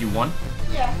 Are you gonna do one?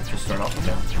 Yeah. Just start off with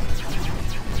that.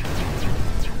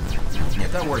 Yeah,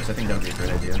 if that works, I think that would be a great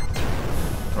idea.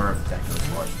 Or if that goes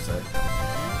well, I should say.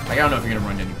 Like, I don't know if you're gonna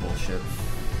run into any bullshit.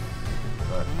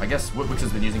 But I guess Whitwick's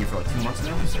has been using it for like 2 months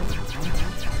now, you said? I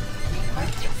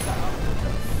think so.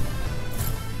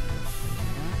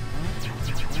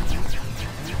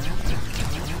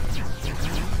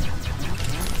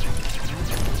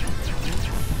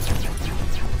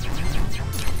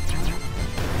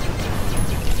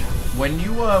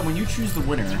 When you choose the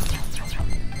winner,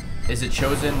 is it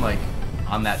chosen like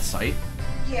on that site?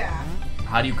 Yeah.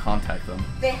 How do you contact them?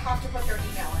 They have to put their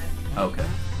email in. Okay.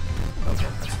 Okay,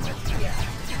 that's smart. Yeah.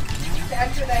 To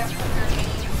enter, they have to put their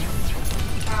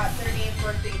name,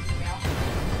 birthday, email.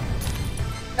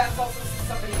 That's also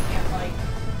somebody can't like.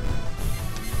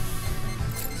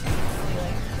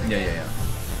 Yeah.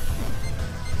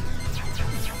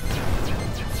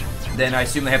 Then I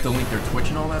assume they have to link their Twitch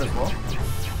and all that as well?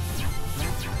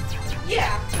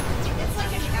 Yeah. It's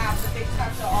like an app that they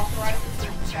have to authorize it to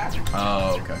check.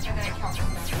 Oh, okay. And then it counts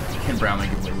them as Can Brownman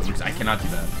give away Whitwick's? I cannot do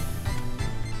that.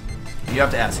 You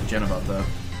have to ask Jen about that.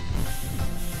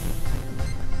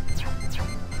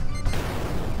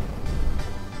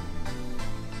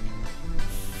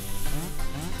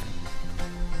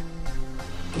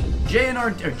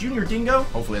 JNR Junior Dingo?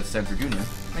 Hopefully that's stands for Junior.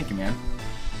 Thank you, man.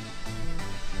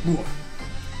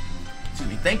 Excuse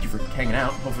me, thank you for hanging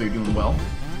out. Hopefully you're doing well.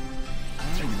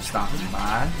 Thank you for stopping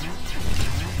by.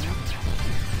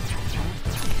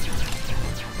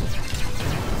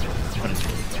 What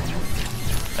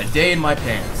a day in my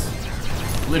pants.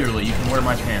 Literally, you can wear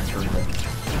my pants for a day.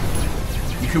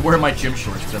 You could wear my gym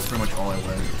shorts, because that's pretty much all I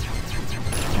wear.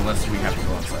 Unless we have to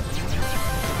go outside.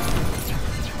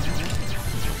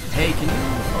 Hey, can you...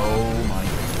 Oh my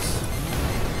goodness.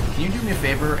 Can you do me a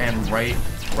favor and write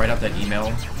out that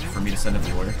email for me to send to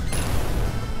the lawyer?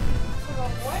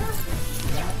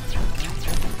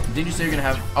 Did you say you're gonna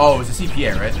have... Oh, it's a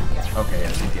CPA, right? Yeah. Okay,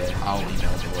 yeah, CPA. I'll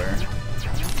email the lawyer.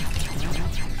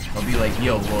 I'll be like,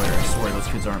 yo, lawyer, I swear those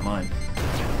kids aren't mine.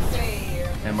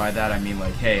 And by that I mean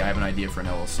like, hey, I have an idea for an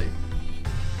LLC.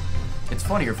 It's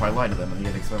funnier if I lie to them and they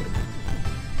get excited.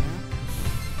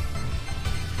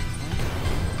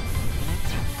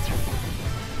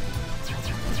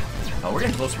 Oh, we're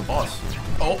getting close to the boss.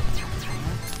 Oh!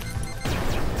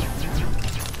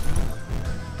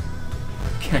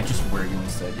 Can I just wear you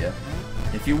instead? Yeah.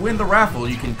 If you win the raffle,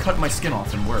 you can cut my skin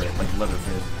off and wear it like leather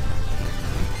fit.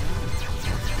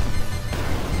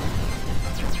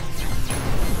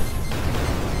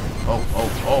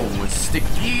 Oh, it's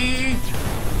sticky!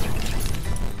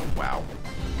 Wow.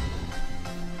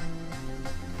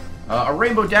 A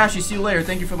Rainbow Dash, you see you later.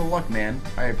 Thank you for the luck, man.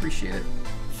 I appreciate it.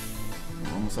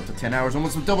 We're almost up to 10 hours,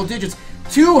 almost with double digits.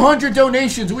 200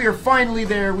 donations! We are finally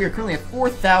there. We are currently at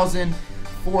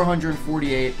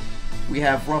 4,448. We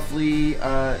have roughly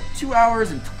 2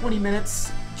 hours and 20 minutes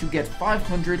to get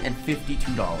 $552,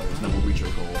 and then we'll reach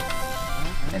our goal.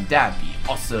 And that'd be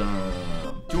awesome.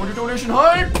 200 donation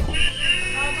hype!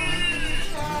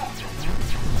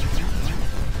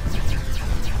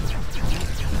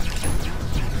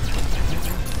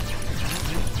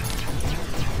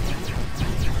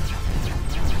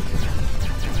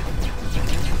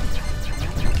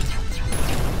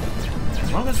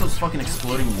 As long as those fucking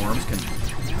exploding worms can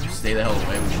stay the hell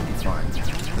away, we should be fine.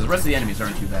 Because the rest of the enemies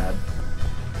aren't too bad.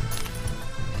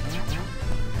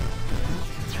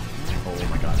 Oh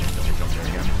my god, I double jump there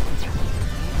again.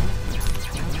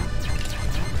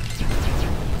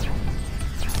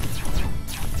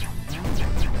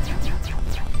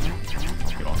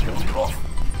 Get off, get off, get off.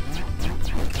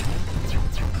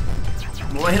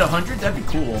 Will I hit 100? That'd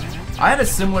be cool. I had a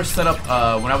similar setup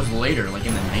when I was later, like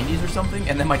in the 90s or something,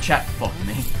 and then my chat fucked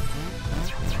me.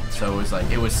 So it was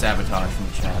like, it was sabotage from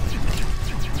the chat.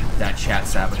 That chat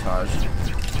sabotage.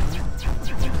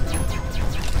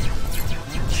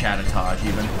 Chatatage,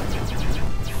 even.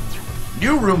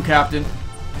 New room, Captain!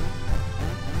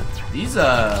 These,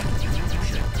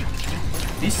 shit.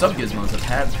 These sub-gizmos have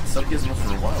had sub-gizmos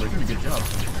for a while. They're doing a good job.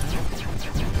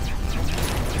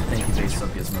 Thank you, base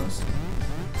sub-gizmos.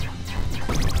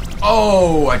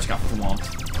 Oh, I just got thwomped.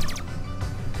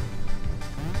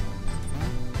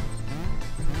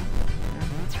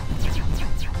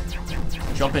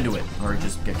 Jump into it, or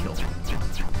just get killed.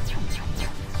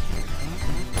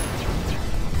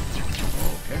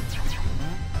 Okay.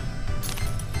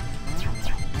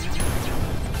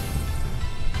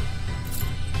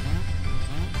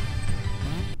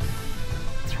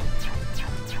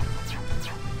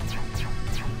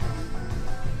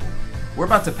 We're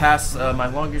about to pass my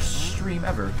longest stream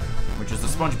ever, which is the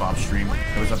SpongeBob stream.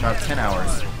 It was about 10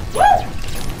 hours.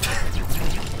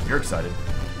 You're excited.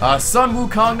 Sun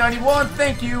Wukong 91,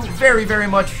 thank you very, very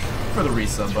much for the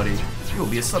resub, buddy. You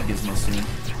will be a sub gizmo soon.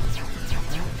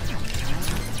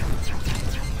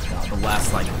 God, the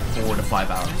last like 4 to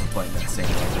 5 hours of playing that same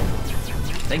level.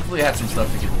 Thankfully, I had some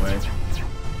stuff to give away.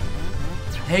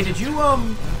 Hey, did you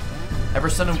ever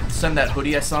send that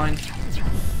hoodie I signed?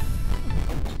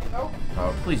 Nope.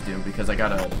 Oh, please do, because I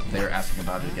gotta. They're asking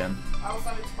about it again. I will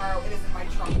send it tomorrow. It is in my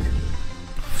trunk.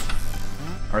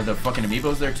 Are the fucking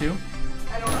amiibos there too?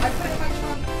 I don't know. I put it in my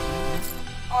trunk.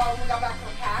 When we got back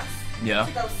from PAX. Yeah.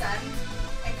 To go send,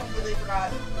 and completely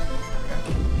forgot.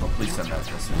 Okay. Well, please send that as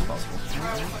soon as possible.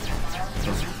 I will send it tomorrow.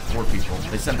 Those poor people.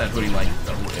 They sent that hoodie like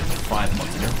 5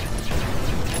 months ago.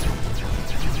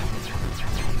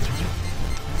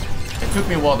 It took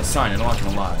me a while to sign it, I'm not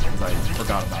gonna lie, because I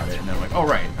forgot about it, and then I'm like, oh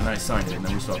right, and then I signed it, and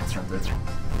then we still have to send it.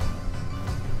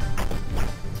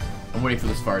 I'm waiting for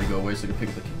this fire to go away so I can pick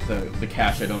up the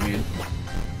cash I don't need.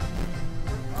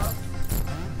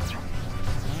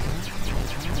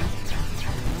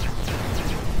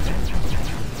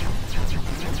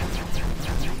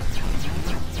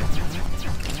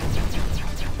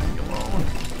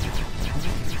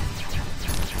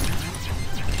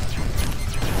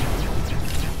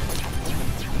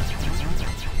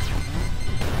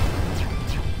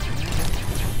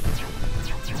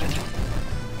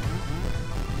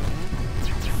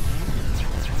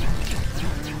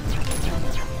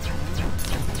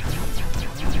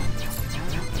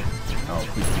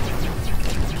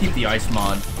 Keep the ice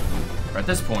mod. Or at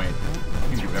this point, you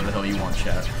can do whatever the hell you want,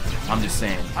 chat. I'm just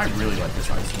saying, I really like this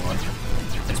ice mod.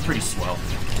 It's pretty swell.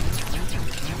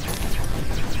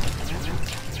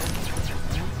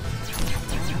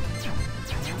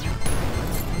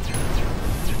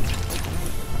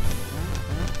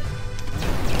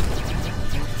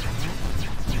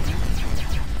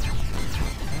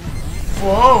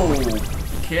 Whoa!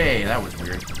 Okay, that was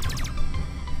weird.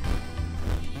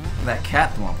 That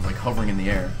cat thwomp was like hovering in the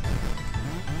air.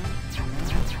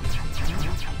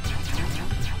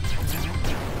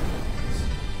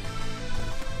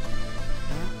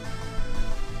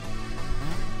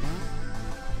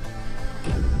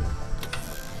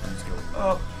 Let's go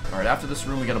up. Alright, after this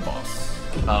room we got a boss.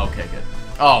 Oh, okay, good.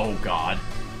 Oh, God.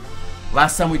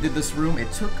 Last time we did this room,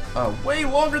 it took way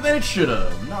longer than it should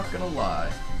have. Not gonna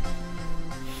lie.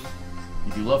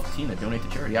 If you love Tina, donate to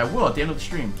charity. I will at the end of the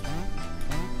stream.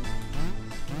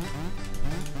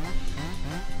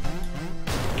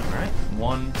 Alright,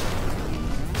 1,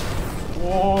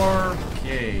 4.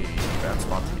 Okay, bad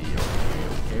spot to be.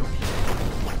 Okay.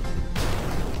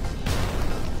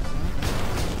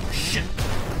 Shit.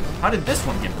 How did this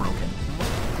one get broken?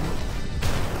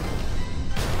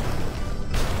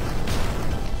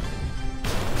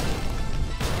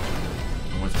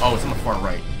 Oh, it's on the far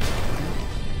right.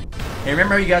 Hey,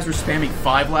 remember how you guys were spamming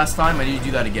 5 last time? I need to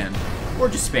do that again. Or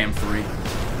just spam 3.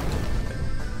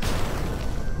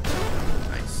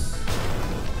 Nice.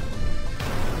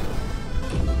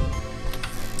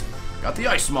 Got the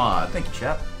ice mod. Thank you,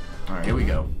 chap. Alright, here we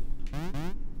go.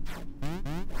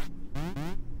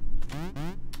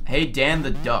 Hey, Dan the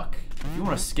Duck. If you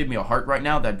want to give me a heart right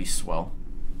now, that'd be swell.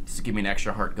 Just to give me an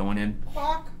extra heart going in.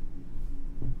 Quack.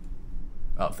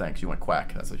 Oh, thanks. You went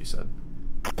quack. That's what you said.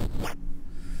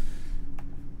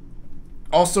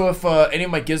 Also, if any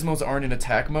of my gizmos aren't in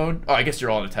attack mode... Oh, I guess you're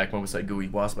all in attack mode beside Gooey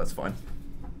Wasp. That's fine.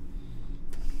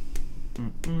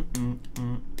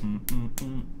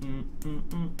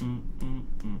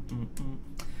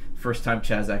 First time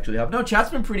Chaz actually helped. No, Chaz's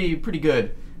been pretty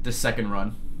good this second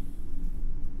run.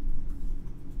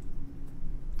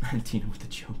 Tina with the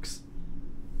jokes.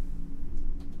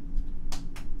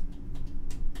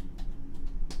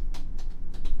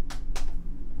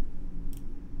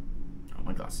 Oh,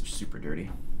 my glasses are super dirty.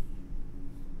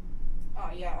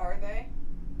 Oh, yeah, are they?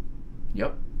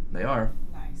 Yep, they are.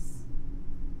 Nice.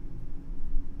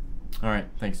 Alright,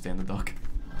 thanks, Dan the Duck.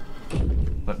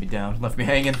 Let me down, left me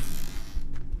hanging.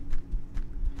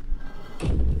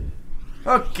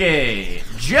 Okay,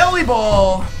 Jelly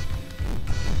Ball!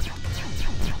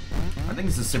 I think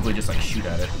this is simply just like shoot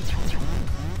at it.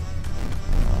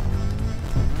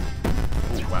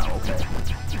 Oh, wow, okay.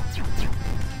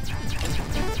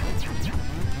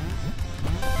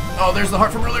 Oh, there's the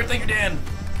heart from earlier. Thank you, Dan.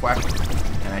 Quack.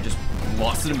 And I just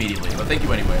lost it immediately, but thank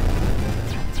you anyway.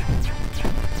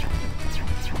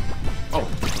 Oh,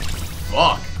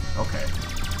 fuck. Okay.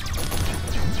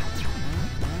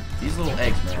 These little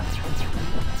eggs, man.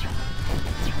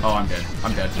 Oh, I'm dead.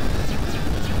 I'm dead.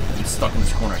 I'm stuck in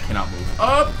this corner. I cannot move.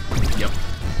 Up. Yep.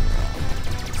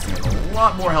 a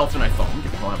lot more health than I thought. I'm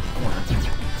gonna get caught up the corner.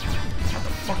 How the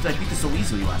fuck did I beat this so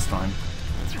easily last time?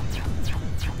 I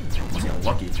must have got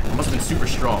lucky. I must have been super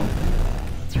strong.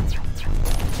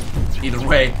 Either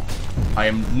way, I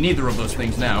am neither of those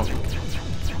things now.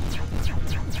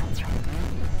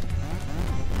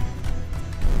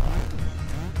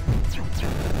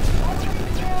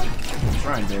 I'm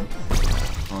trying, dude.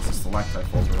 Unless it's stalactite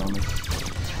falls around me.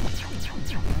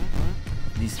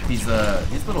 These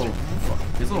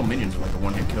little minions are like a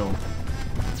one-hit kill.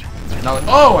 Not like,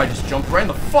 oh, I just jumped right in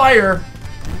the fire.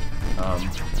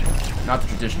 Not the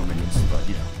traditional minions, but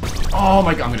you know. Oh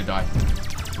my god, I'm gonna die.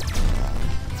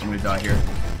 I'm gonna die here. I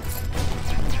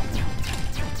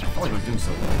felt like I was doing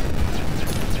so well.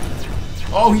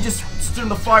 Oh, he just stood in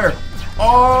the fire.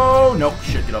 Oh no,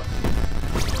 shit, get up.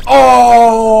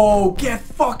 Oh, get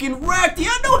fucking wrecked. He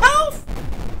had no health.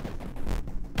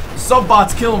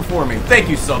 Subbots kill him for me. Thank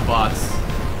you, subbots.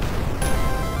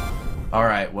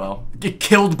 Alright, well. Get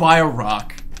killed by a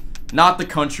rock. Not the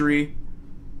country,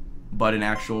 but an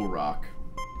actual rock.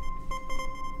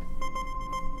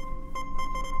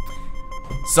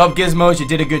 Sub Gizmos, you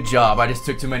did a good job. I just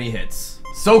took too many hits.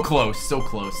 So close, so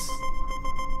close.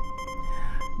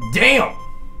 Damn!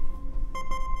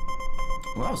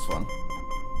 Well, that was fun.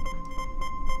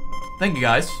 Thank you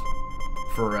guys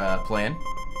for playing.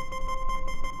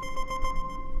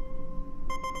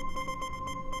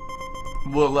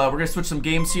 Well, we're gonna switch some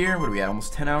games here. What are we at?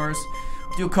 Almost 10 hours.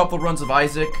 Do a couple runs of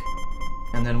Isaac,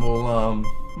 and then we'll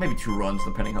maybe 2 runs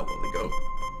depending how well they go.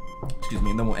 Excuse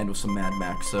me, and then we'll end with some Mad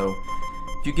Max. So,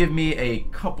 if you give me a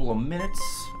couple of minutes,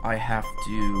 I have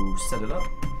to set it up.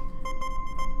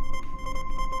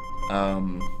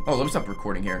 Oh, let me stop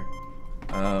recording here.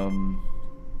 Thank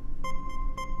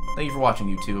you for watching,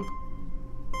 YouTube.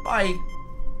 Bye.